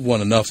 well, you've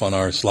won enough on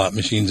our slot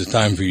machines, it's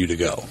time for you to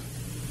go?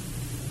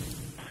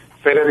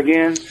 Say that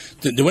again?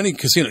 Do any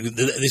casino,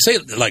 they say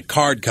like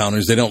card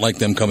counters, they don't like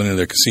them coming into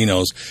their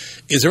casinos.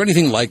 Is there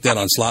anything like that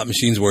on slot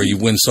machines where you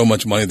win so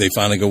much money they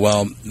finally go,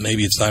 well,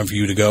 maybe it's time for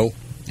you to go?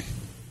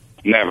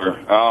 Never.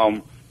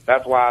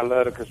 That's why I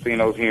love the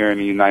casinos here in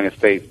the United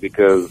States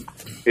because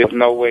there's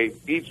no way.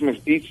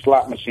 Each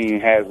slot machine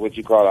has what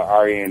you call a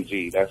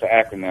RNG. That's an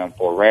acronym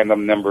for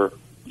Random Number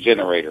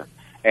Generator.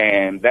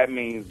 And that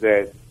means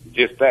that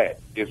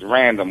it's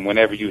random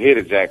whenever you hit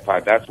a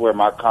jackpot. That's where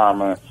my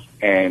karma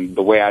and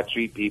the way I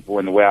treat people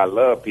and the way I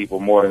love people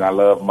more than I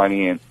love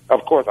money. And,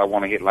 of course, I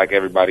want to hit like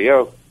everybody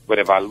else. But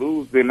if I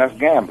lose, then that's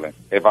gambling.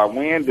 If I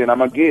win, then I'm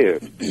going to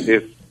give.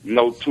 There's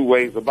no two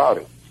ways about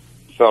it.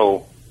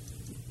 So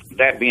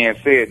that being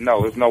said,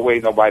 no, there's no way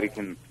nobody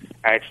can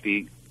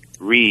actually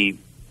read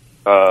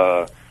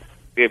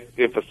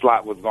if a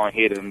slot was going to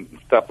hit and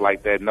stuff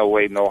like that. No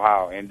way, no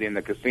how. And then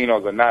the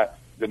casinos are not.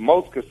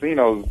 Most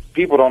casinos,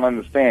 people don't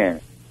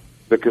understand.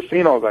 The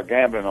casinos are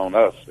gambling on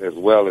us as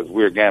well as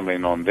we're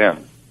gambling on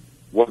them.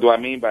 What do I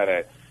mean by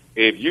that?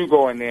 If you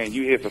go in there and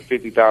you hit for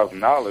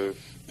 $50,000,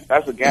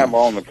 that's a gamble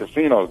on the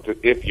casino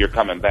if you're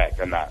coming back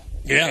or not.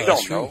 Yeah, they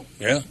that's don't know.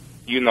 true. Yeah.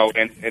 You know,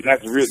 and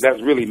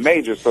that's really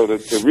major. So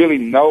to really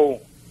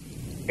know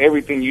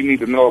everything you need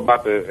to know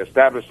about the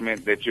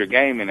establishment that you're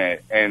gaming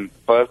at, and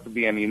for us to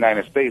be in the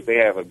United States, they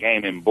have a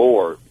gaming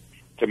board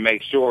to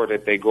make sure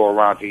that they go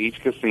around to each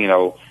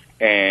casino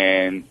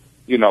and,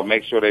 you know,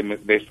 make sure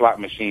their slot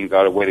machines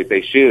are the way that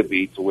they should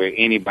be to where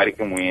anybody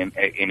can win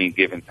at any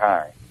given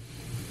time.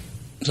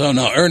 So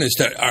now, Ernest,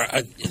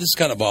 this is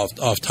kind of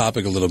off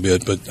topic a little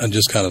bit, but I'm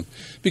just kind of,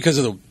 because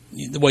of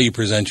the way you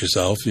present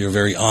yourself, you're a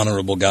very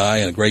honorable guy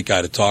and a great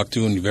guy to talk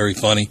to, and you're very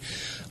funny.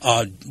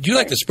 Do you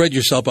like to spread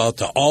yourself out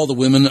to all the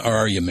women, or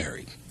are you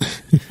married?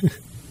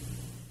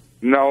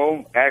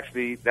 No,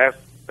 actually, that's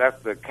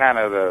the kind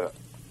of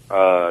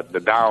the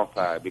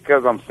downside.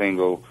 Because I'm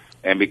single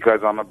and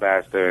because I'm a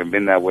bachelor and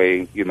been that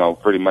way, you know,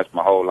 pretty much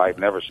my whole life,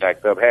 never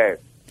shacked up, had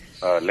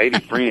lady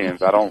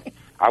friends.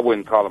 I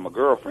wouldn't call them a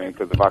girlfriend,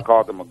 because if I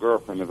called them a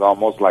girlfriend, it's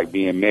almost like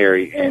being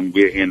married and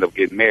we end up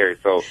getting married.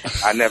 So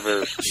I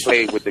never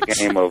played with the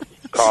game of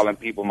calling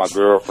people my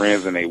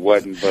girlfriends, and they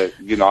wasn't. But,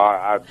 you know,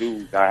 I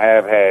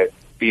have had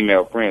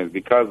female friends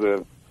because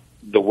of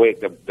the way,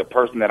 the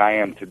person that I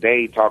am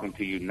today talking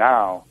to you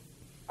now.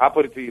 I'll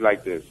put it to you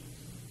like this.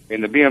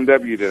 In the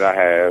BMW that I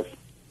have,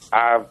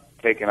 I've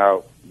taken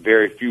out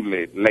very few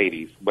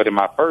ladies. But in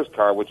my first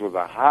car, which was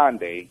a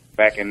Hyundai,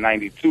 back in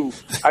 92,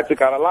 I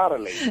took out a lot of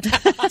ladies.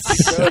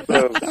 Because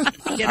of,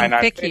 and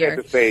I say that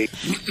to say,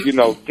 you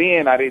know,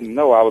 then I didn't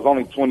know. I was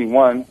only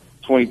 21,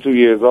 22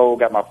 years old,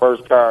 got my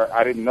first car.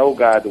 I didn't know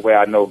God the way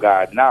I know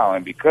God now.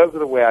 And because of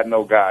the way I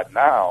know God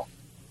now,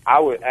 I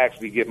would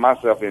actually get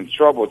myself in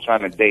trouble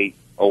trying to date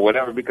or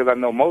whatever, because I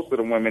know most of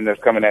the women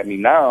that's coming at me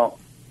now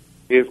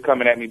is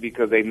coming at me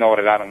because they know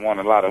that I don't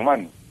want a lot of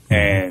money.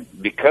 And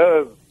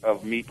because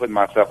of me putting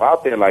myself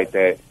out there like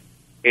that,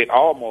 it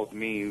almost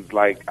means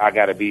like I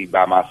got to be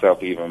by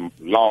myself even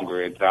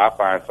longer until I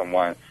find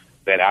someone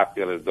that I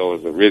feel as though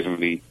is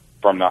originally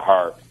from the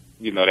heart,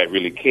 you know, that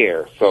really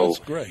cares. So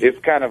it's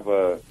kind of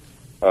a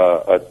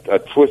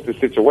twisted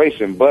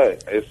situation,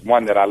 but it's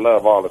one that I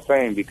love all the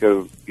same,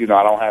 because, you know,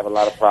 I don't have a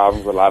lot of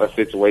problems, a lot of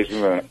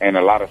situations, and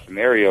a lot of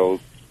scenarios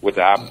with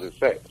the opposite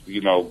sex, you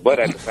know. But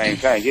at the same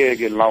time, yeah, it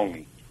gets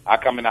lonely. I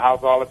come in the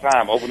house all the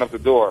time, open up the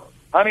door,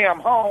 honey,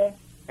 I'm home.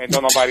 And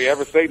don't nobody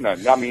ever say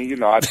nothing. I mean, you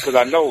know, because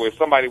I know if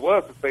somebody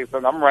was to say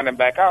something, I'm running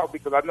back out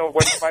because I know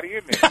there's nobody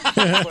in there.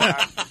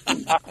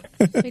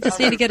 We just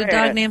need to get a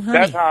dog named Honey.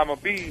 That's how I'm going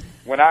to be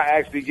when I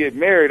actually get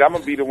married. I'm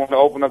going to be the one to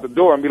open up the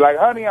door and be like,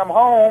 honey, I'm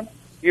home.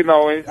 You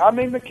know, and I'm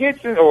in the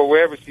kitchen or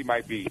wherever she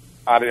might be.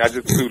 I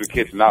just threw the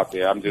kitchen out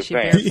there. I'm just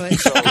saying. So,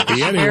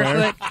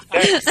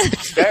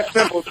 that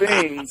simple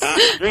thing,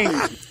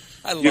 dreams.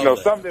 You know,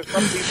 some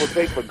people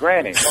take for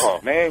granted. Oh,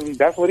 man,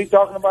 that's what he's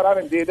talking about? I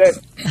done did that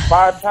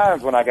 5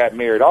 times when I got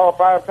married, all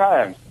 5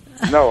 times.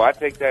 No, I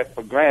take that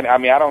for granted. I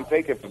mean, I don't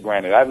take it for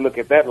granted. I look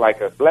at that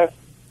like a blessing.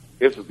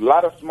 It's a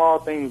lot of small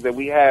things that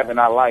we have in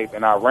our life,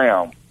 in our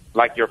realm,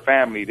 like your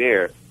family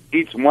there.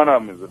 Each one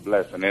of them is a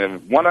blessing. And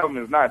if one of them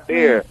is not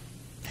there,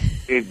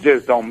 it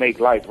just don't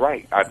make life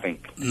right, I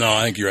think. No,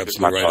 I think you're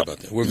absolutely right about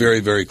that. We're very,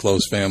 very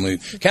close family.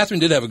 Catherine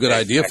did have a good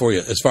idea for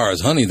you as far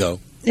as Honey, though.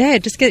 Yeah,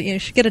 you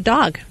should get a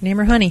dog. Name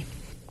her Honey.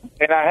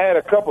 And I had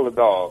a couple of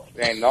dogs,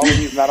 and the only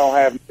reason I don't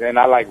have, and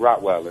I like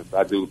Rottweilers,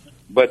 I do,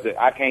 but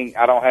I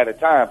don't have the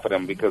time for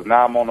them, because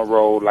now I'm on the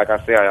road. Like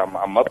I said,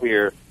 I'm up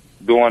here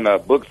doing a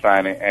book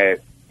signing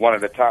at one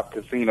of the top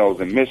casinos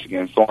in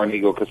Michigan, Soaring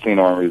Eagle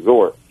Casino and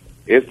Resort.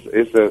 It's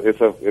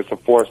a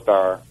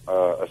 4-star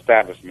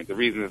establishment. The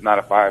reason it's not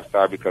a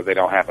 5-star because they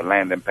don't have a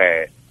landing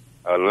pad,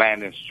 a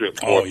landing strip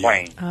for a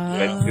plane.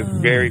 It's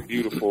very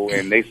beautiful,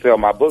 and they sell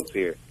my books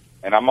here.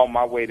 And I'm on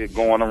my way to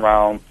going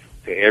around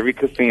to every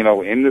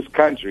casino in this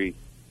country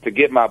to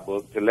get my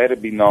book, to let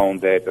it be known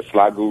that the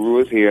Slot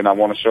Guru is here, and I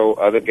want to show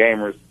other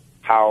gamers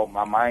how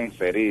my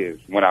mindset is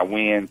when I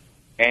win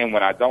and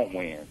when I don't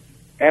win.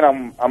 And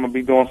I'm going to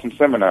be doing some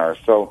seminars.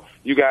 So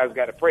you guys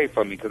got to pray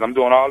for me, because I'm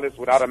doing all this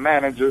without a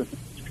manager,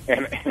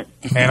 and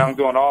I'm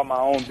doing all my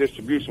own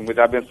distribution, which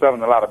I've been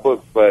selling a lot of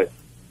books. But,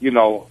 you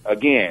know,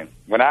 again,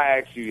 when I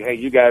ask you, hey,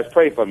 you guys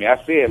pray for me,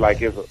 I say it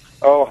like it's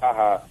oh,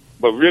 ha-ha.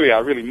 But really, I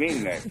really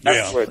mean that.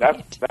 That's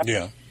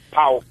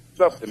powerful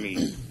stuff to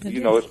me. You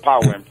know, it's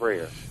power in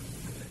prayer.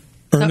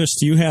 Ernest,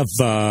 do you have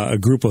a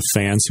group of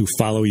fans who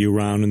follow you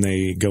around and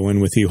they go in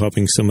with you,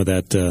 hoping some of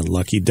that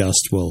lucky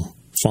dust will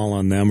fall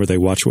on them, or they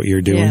watch what you're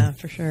doing? Yeah,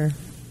 for sure.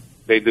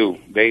 They do.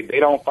 They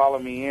don't follow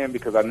me in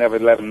because I never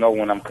let them know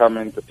when I'm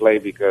coming to play,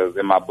 because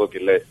in my book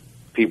it lets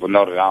people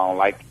know that I don't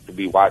like to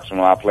be watching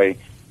when I play,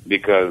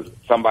 because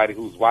somebody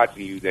who's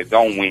watching you that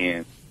don't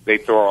win, they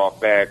throw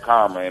off bad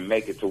karma and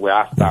make it to where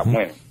I stop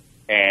winning.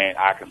 And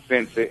I can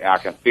sense it, I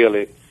can feel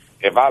it.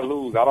 If I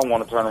lose, I don't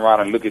want to turn around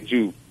and look at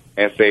you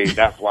and say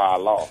that's why I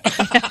lost.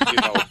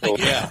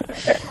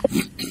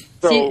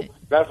 So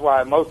that's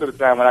why most of the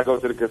time when I go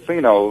to the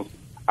casinos,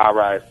 I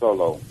ride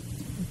solo.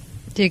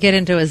 Do you get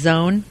into a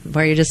zone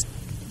where are you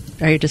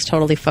just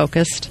totally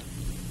focused?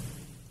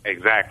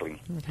 Exactly.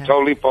 Okay.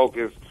 Totally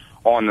focused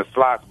on the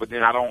slots, but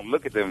then I don't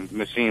look at the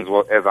machines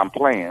as I'm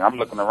playing. I'm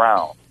looking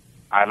around.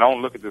 I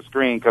don't look at the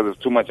screen because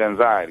it's too much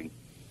anxiety.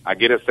 I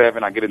get a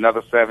 7, I get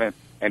another 7,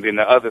 and then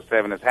the other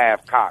 7 is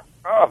half cocked.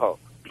 Oh.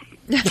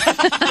 I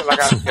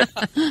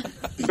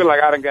feel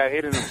like I done got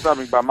hit in the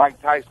stomach by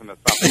Mike Tyson or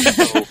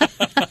something.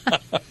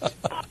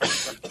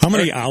 How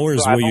many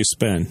hours will you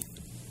spend?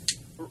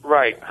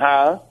 Right,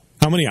 huh?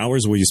 How many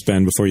hours will you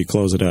spend before you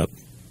close it up?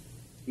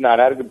 No,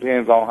 that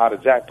depends on how the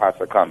jackpots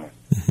are coming.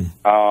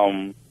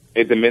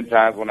 It depends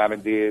times when I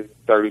did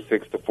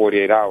 36 to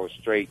 48 hours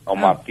straight on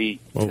my feet.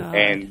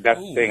 And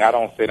that's the thing, I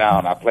don't sit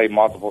down. I play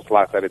multiple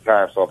slots at a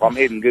time. So if I'm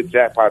hitting good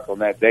jackpots on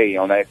that day,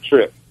 on that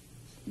trip,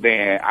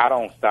 then I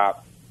don't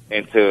stop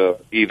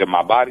until either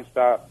my body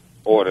stops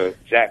or the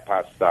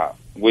jackpot stops,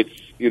 which,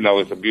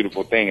 is a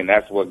beautiful thing. And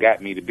that's what got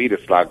me to be the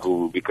slot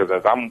guru, because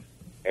as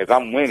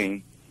I'm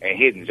winning and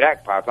hitting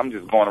jackpots, I'm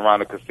just going around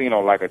the casino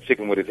like a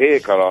chicken with his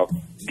head cut off,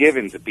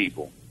 giving to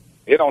people.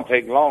 It don't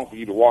take long for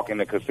you to walk in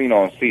the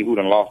casino and see who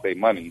done lost their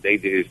money. They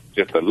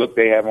just the look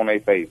they have on their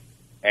face.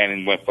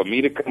 And for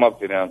me to come up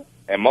to them,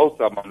 and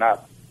most of them are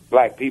not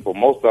black people,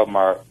 most of them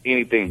are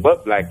anything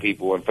but black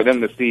people, and for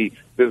them to see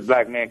this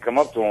black man come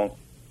up to them,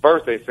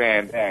 first they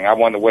saying, dang, I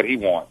wonder what he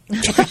wants. And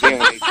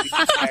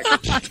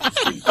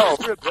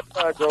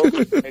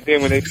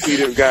then when they see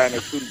this guy in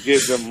the suit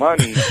gives them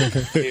money,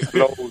 it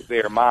blows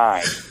their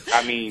mind.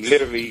 I mean,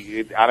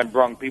 literally, I done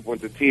brung people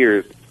into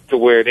tears to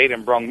where they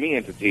done brung me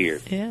into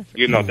tears. Yeah.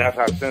 That's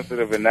how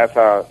sensitive and that's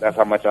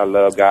how much I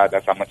love God.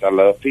 That's how much I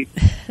love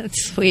people.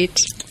 That's sweet.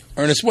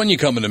 Ernest, when you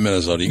coming to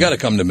Minnesota, you got to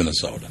come to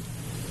Minnesota.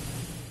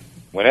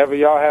 Whenever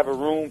y'all have a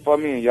room for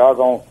me and y'all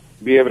gonna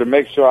be able to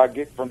make sure I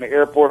get from the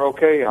airport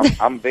okay,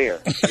 I'm there.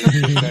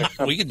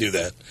 We can do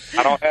that.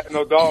 I don't have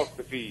no dogs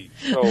to feed,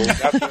 so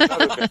that's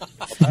another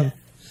thing.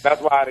 That's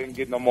why I didn't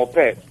get no more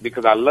pets,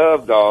 because I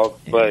love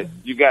dogs, but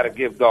you got to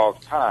give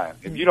dogs time.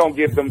 If you don't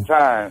give them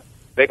time,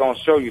 they're going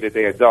to show you that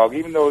they're a dog.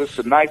 Even though it's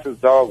the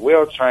nicest dog,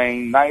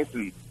 well-trained, nice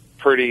and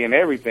pretty and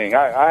everything.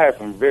 I have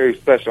some very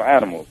special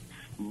animals.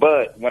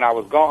 But when I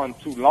was gone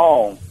too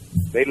long,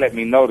 they let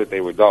me know that they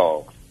were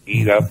dogs.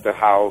 Eat up the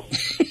house,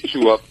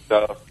 chew up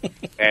stuff,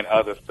 and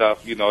other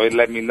stuff. It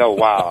let me know,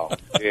 wow,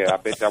 yeah, I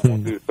bet I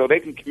won't do this. So they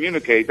can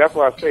communicate. That's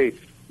why I say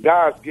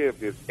God's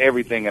gift is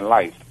everything in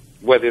life.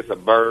 Whether it's a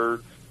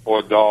bird or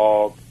a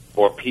dog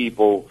or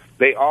people,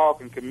 they all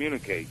can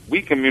communicate.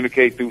 We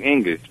communicate through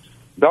English.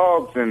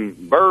 Dogs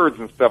and birds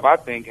and stuff, I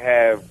think,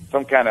 have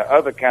some kind of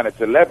other kind of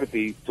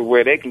telepathy to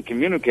where they can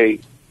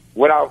communicate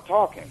without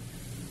talking.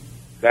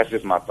 That's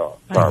just my thought.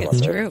 I think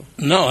it's true.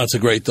 No, that's a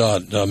great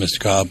thought, Mr.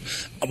 Cobb.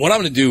 What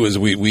I'm going to do is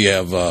we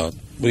have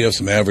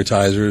some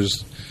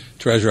advertisers,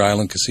 Treasure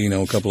Island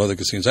Casino, a couple other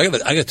casinos. I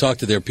got to talk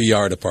to their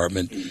PR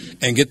department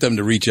and get them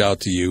to reach out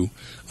to you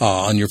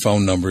on your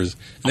phone numbers.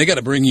 And they got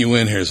to bring you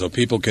in here so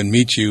people can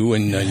meet you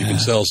and you can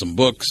sell some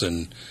books,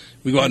 and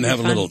we go out and have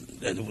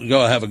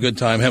a good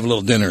time, have a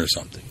little dinner or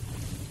something.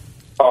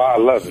 Oh, I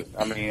love it.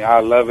 I mean, I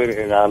love it,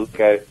 and I look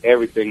at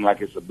everything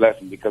like it's a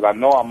blessing, because I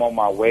know I'm on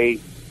my way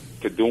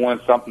to doing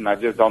something. I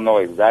just don't know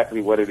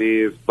exactly what it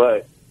is,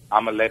 but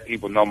I'm going to let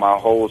people know my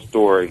whole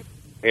story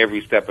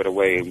every step of the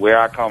way, where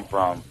I come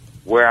from,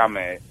 where I'm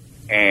at.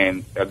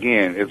 And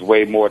again, it's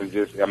way more than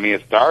just,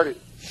 it started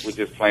with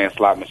just playing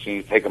slot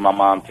machines, taking my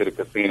mom to the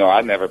casino.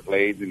 I never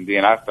played, and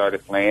then I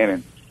started playing,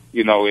 and,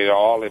 it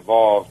all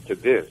evolved to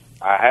this.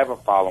 I have a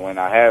following.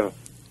 I have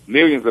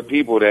millions of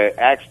people that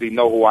actually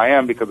know who I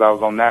am because I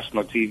was on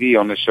national TV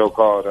on this show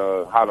called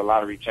How the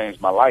Lottery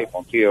Changed My Life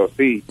on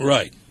TLC.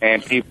 Right.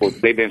 And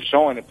they've been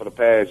showing it for the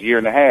past year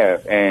and a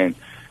half. And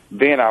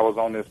then I was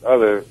on this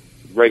other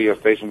radio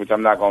station, which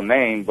I'm not going to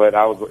name, but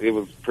it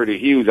was pretty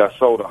huge. I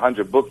sold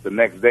 100 books the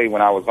next day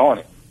when I was on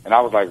it. And I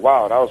was like,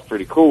 wow, that was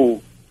pretty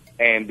cool.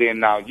 And then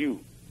now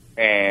you.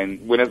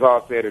 And when it's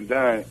all said and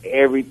done,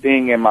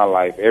 everything in my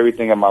life,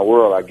 everything in my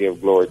world, I give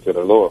glory to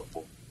the Lord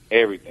for.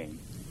 Everything.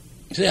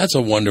 See, that's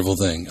a wonderful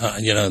thing.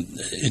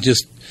 It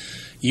just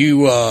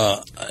you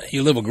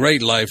live a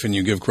great life, and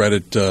you give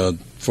credit to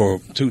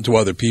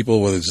other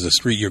people, whether it's the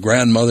street, your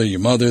grandmother, your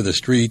mother, the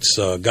streets,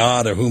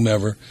 God, or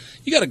whomever.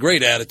 You got a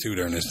great attitude,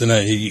 Ernest,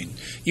 and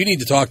you need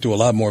to talk to a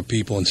lot more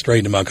people and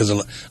straighten them out, because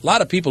a lot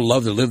of people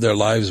love to live their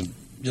lives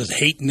just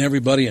hating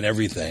everybody and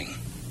everything.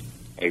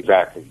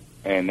 Exactly,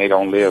 and they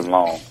don't live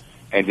long.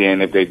 And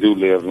then if they do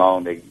live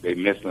long, they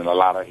missing a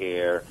lot of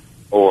hair.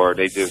 Or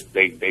they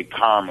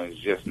karma is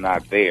just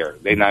not there.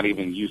 They're not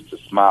even used to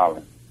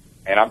smiling.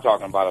 And I'm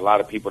talking about a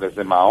lot of people that's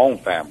in my own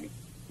family.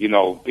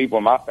 People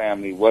in my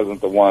family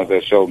wasn't the ones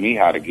that showed me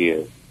how to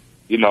give.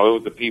 It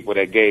was the people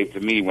that gave to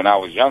me when I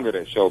was younger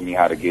that showed me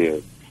how to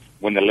give.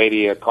 When the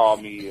lady had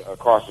called me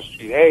across the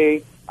street,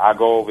 hey, I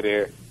go over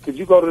there, could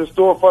you go to the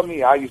store for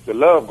me? I used to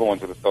love going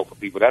to the store for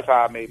people. That's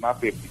how I made my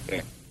 50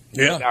 cents.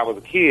 Yeah. I was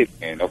a kid,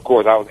 and of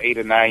course I was 8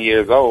 or 9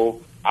 years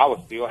old. I was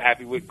still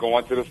happy with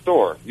going to the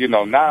store. You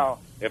know, now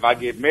if I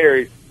get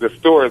married, the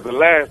store is the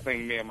last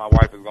thing me and my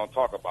wife is going to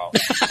talk about.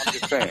 I'm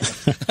just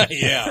saying.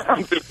 Yeah.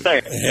 I'm just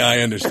saying. Yeah, I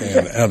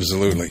understand.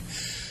 Absolutely.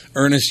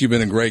 Ernest, you've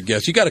been a great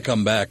guest. You got to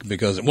come back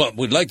because what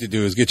we'd like to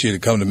do is get you to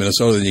come to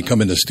Minnesota, and you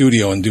come in the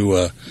studio and do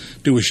a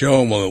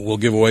show, and we'll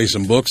give away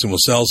some books and we'll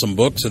sell some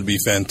books. It'd be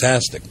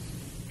fantastic.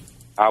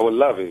 I would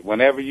love it.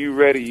 Whenever you're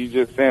ready, you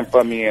just send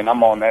for me, and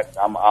I'm on that.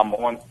 I'm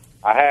on.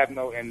 I have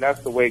no, and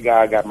that's the way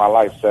God got my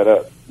life set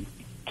up,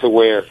 to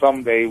where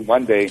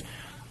one day,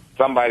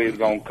 somebody's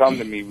gonna come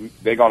to me.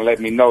 They're gonna let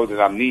me know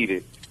that I'm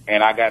needed,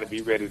 and I got to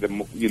be ready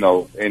to, you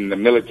know, in the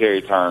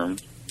military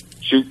terms,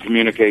 shoot,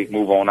 communicate,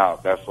 move on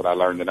out. That's what I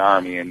learned in the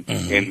Army. And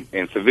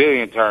in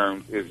civilian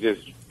terms, is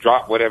just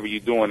drop whatever you're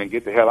doing and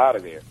get the hell out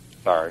of there.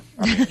 Sorry.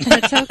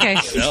 That's okay.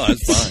 No,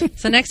 that's fine.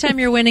 So next time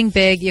you're winning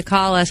big, you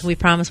call us, and we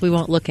promise we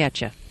won't look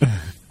at you.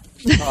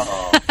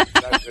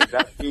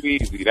 That's too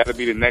easy. That'll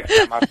be the next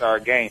time I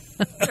start game.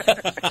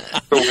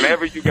 So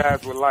whenever you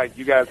guys would like,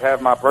 you guys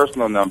have my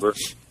personal number,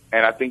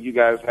 and I think you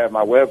guys have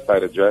my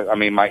website address. I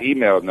mean, my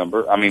email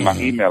number. I mean, my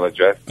email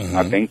address.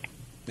 I think.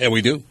 Yeah,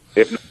 we do.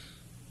 If not,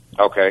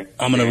 okay.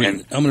 I'm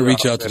gonna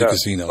reach out to the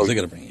casinos. So They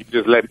got to bring you.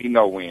 Just let me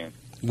know when.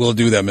 We'll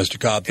do that, Mr.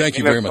 Cobb. Thank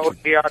you very much.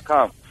 Here I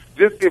come.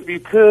 Just if you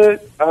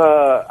could,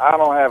 I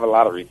don't have a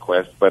lot of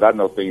requests, but I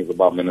know things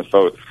about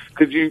Minnesota.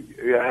 Could you,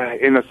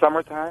 in the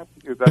summertime,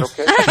 is that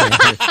okay?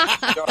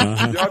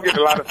 y'all get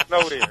a lot of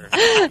snow there.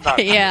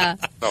 Yeah.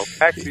 No,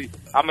 actually,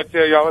 I'm going to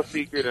tell y'all a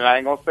secret, and I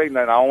ain't going to say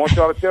nothing. I don't want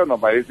y'all to tell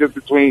nobody. It's just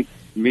between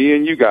me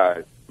and you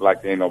guys,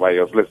 like there ain't nobody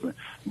else listening.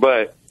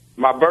 But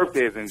my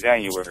birthday is in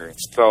January.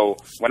 So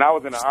when I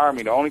was in the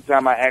Army, the only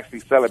time I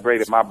actually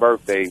celebrated my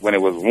birthday when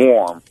it was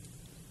warm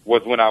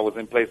was when I was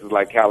in places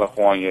like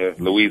California,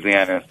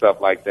 Louisiana, and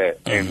stuff like that.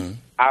 And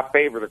I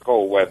favor the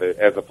cold weather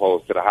as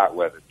opposed to the hot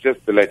weather,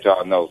 just to let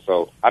y'all know.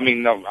 So, I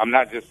mean, no, I'm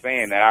not just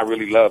saying that. I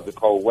really love the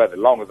cold weather. As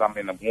long as I'm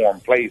in a warm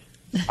place,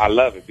 I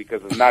love it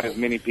because there's not as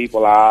many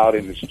people out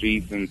in the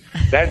streets. And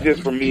that's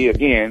just for me,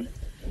 again,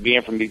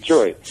 being from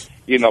Detroit.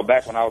 You know,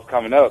 back when I was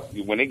coming up,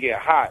 when it get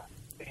hot,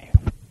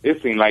 it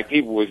seemed like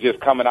people was just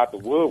coming out the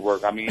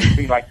woodwork. I mean, it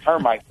seemed like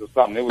termites or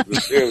something. It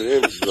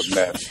was a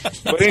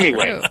mess. But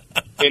anyway,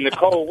 in the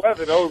cold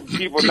weather, those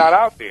people not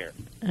out there.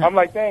 I'm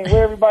like, dang,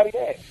 where everybody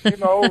at? You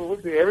know,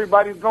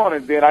 everybody's gone,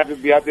 and then I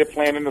just be out there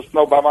playing in the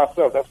snow by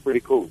myself. That's pretty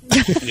cool.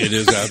 It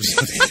is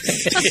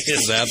absolutely. It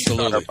is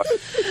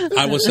absolutely.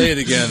 I will say it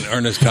again,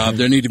 Ernest Cobb.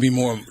 There need to be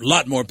a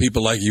lot more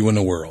people like you in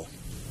the world.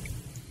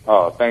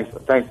 Oh,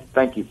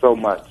 thank you so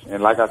much.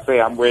 And like I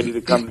say, I'm ready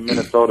to come to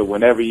Minnesota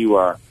whenever you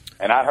are.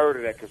 And I heard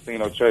of that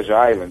casino, Treasure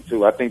Island,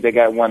 too. I think they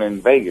got one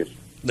in Vegas.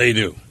 They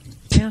do.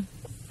 Yeah.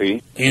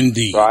 See?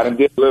 Indeed. So I done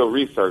did a little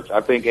research.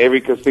 I think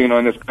every casino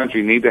in this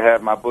country need to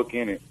have my book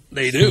in it.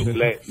 They do. To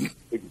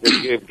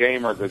give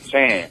gamers a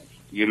chance,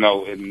 you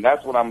know. And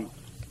that's why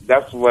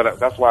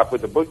I put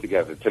the book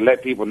together, to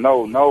let people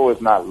know, no, it's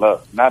not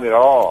luck. Not at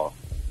all.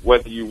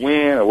 Whether you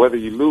win or whether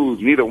you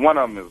lose, neither one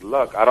of them is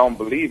luck. I don't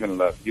believe in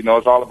luck. You know,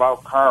 it's all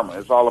about karma.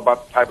 It's all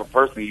about the type of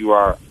person you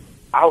are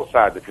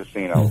outside the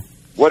casino.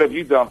 What have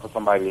you done for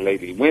somebody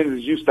lately? When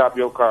did you stop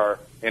your car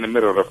in the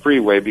middle of the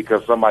freeway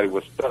because somebody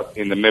was stuck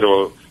in the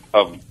middle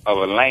of a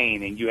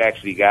lane and you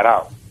actually got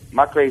out?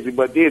 My crazy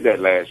butt did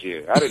that last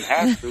year. I didn't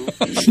have to.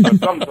 But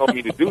someone told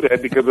me to do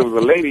that because there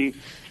was a lady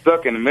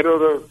stuck in the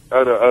middle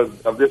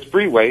of this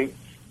freeway,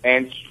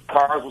 and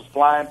cars was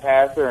flying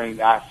past her, and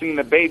I seen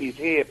the baby's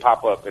head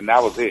pop up, and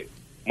that was it.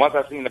 Once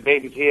I seen the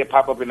baby's head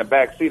pop up in the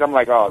back seat, I'm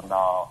like, oh,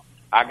 no,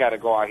 I got to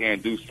go out here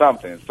and do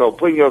something. So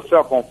putting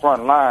yourself on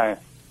front line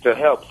to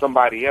help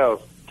somebody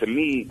else, to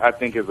me, I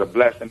think is a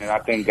blessing, and I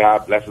think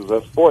God blesses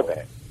us for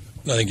that.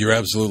 I think you're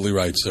absolutely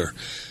right, sir.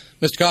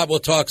 Mr. Cobb, we'll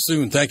talk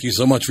soon. Thank you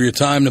so much for your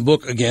time. The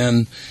book,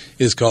 again,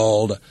 is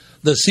called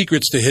The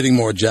Secrets to Hitting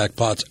More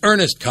Jackpots.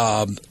 Ernest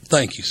Cobb,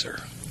 thank you, sir.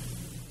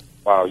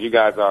 Wow, you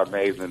guys are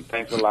amazing.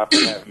 Thanks a lot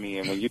for having me.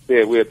 And when you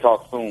said we'll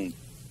talk soon,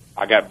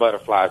 I got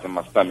butterflies in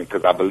my stomach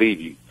because I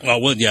believe you.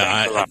 Well,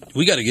 yeah,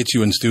 we got to get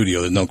you in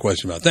studio. There's no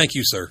question about it. Thank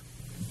you, sir.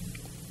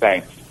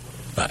 Thanks.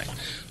 Bye.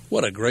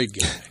 What a great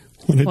guy.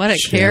 What a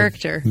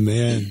character.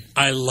 Man.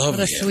 I love him.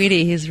 What a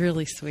sweetie. He's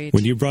really sweet.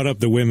 When you brought up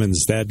the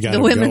women's, that got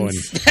him going.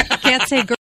 Can't say girl.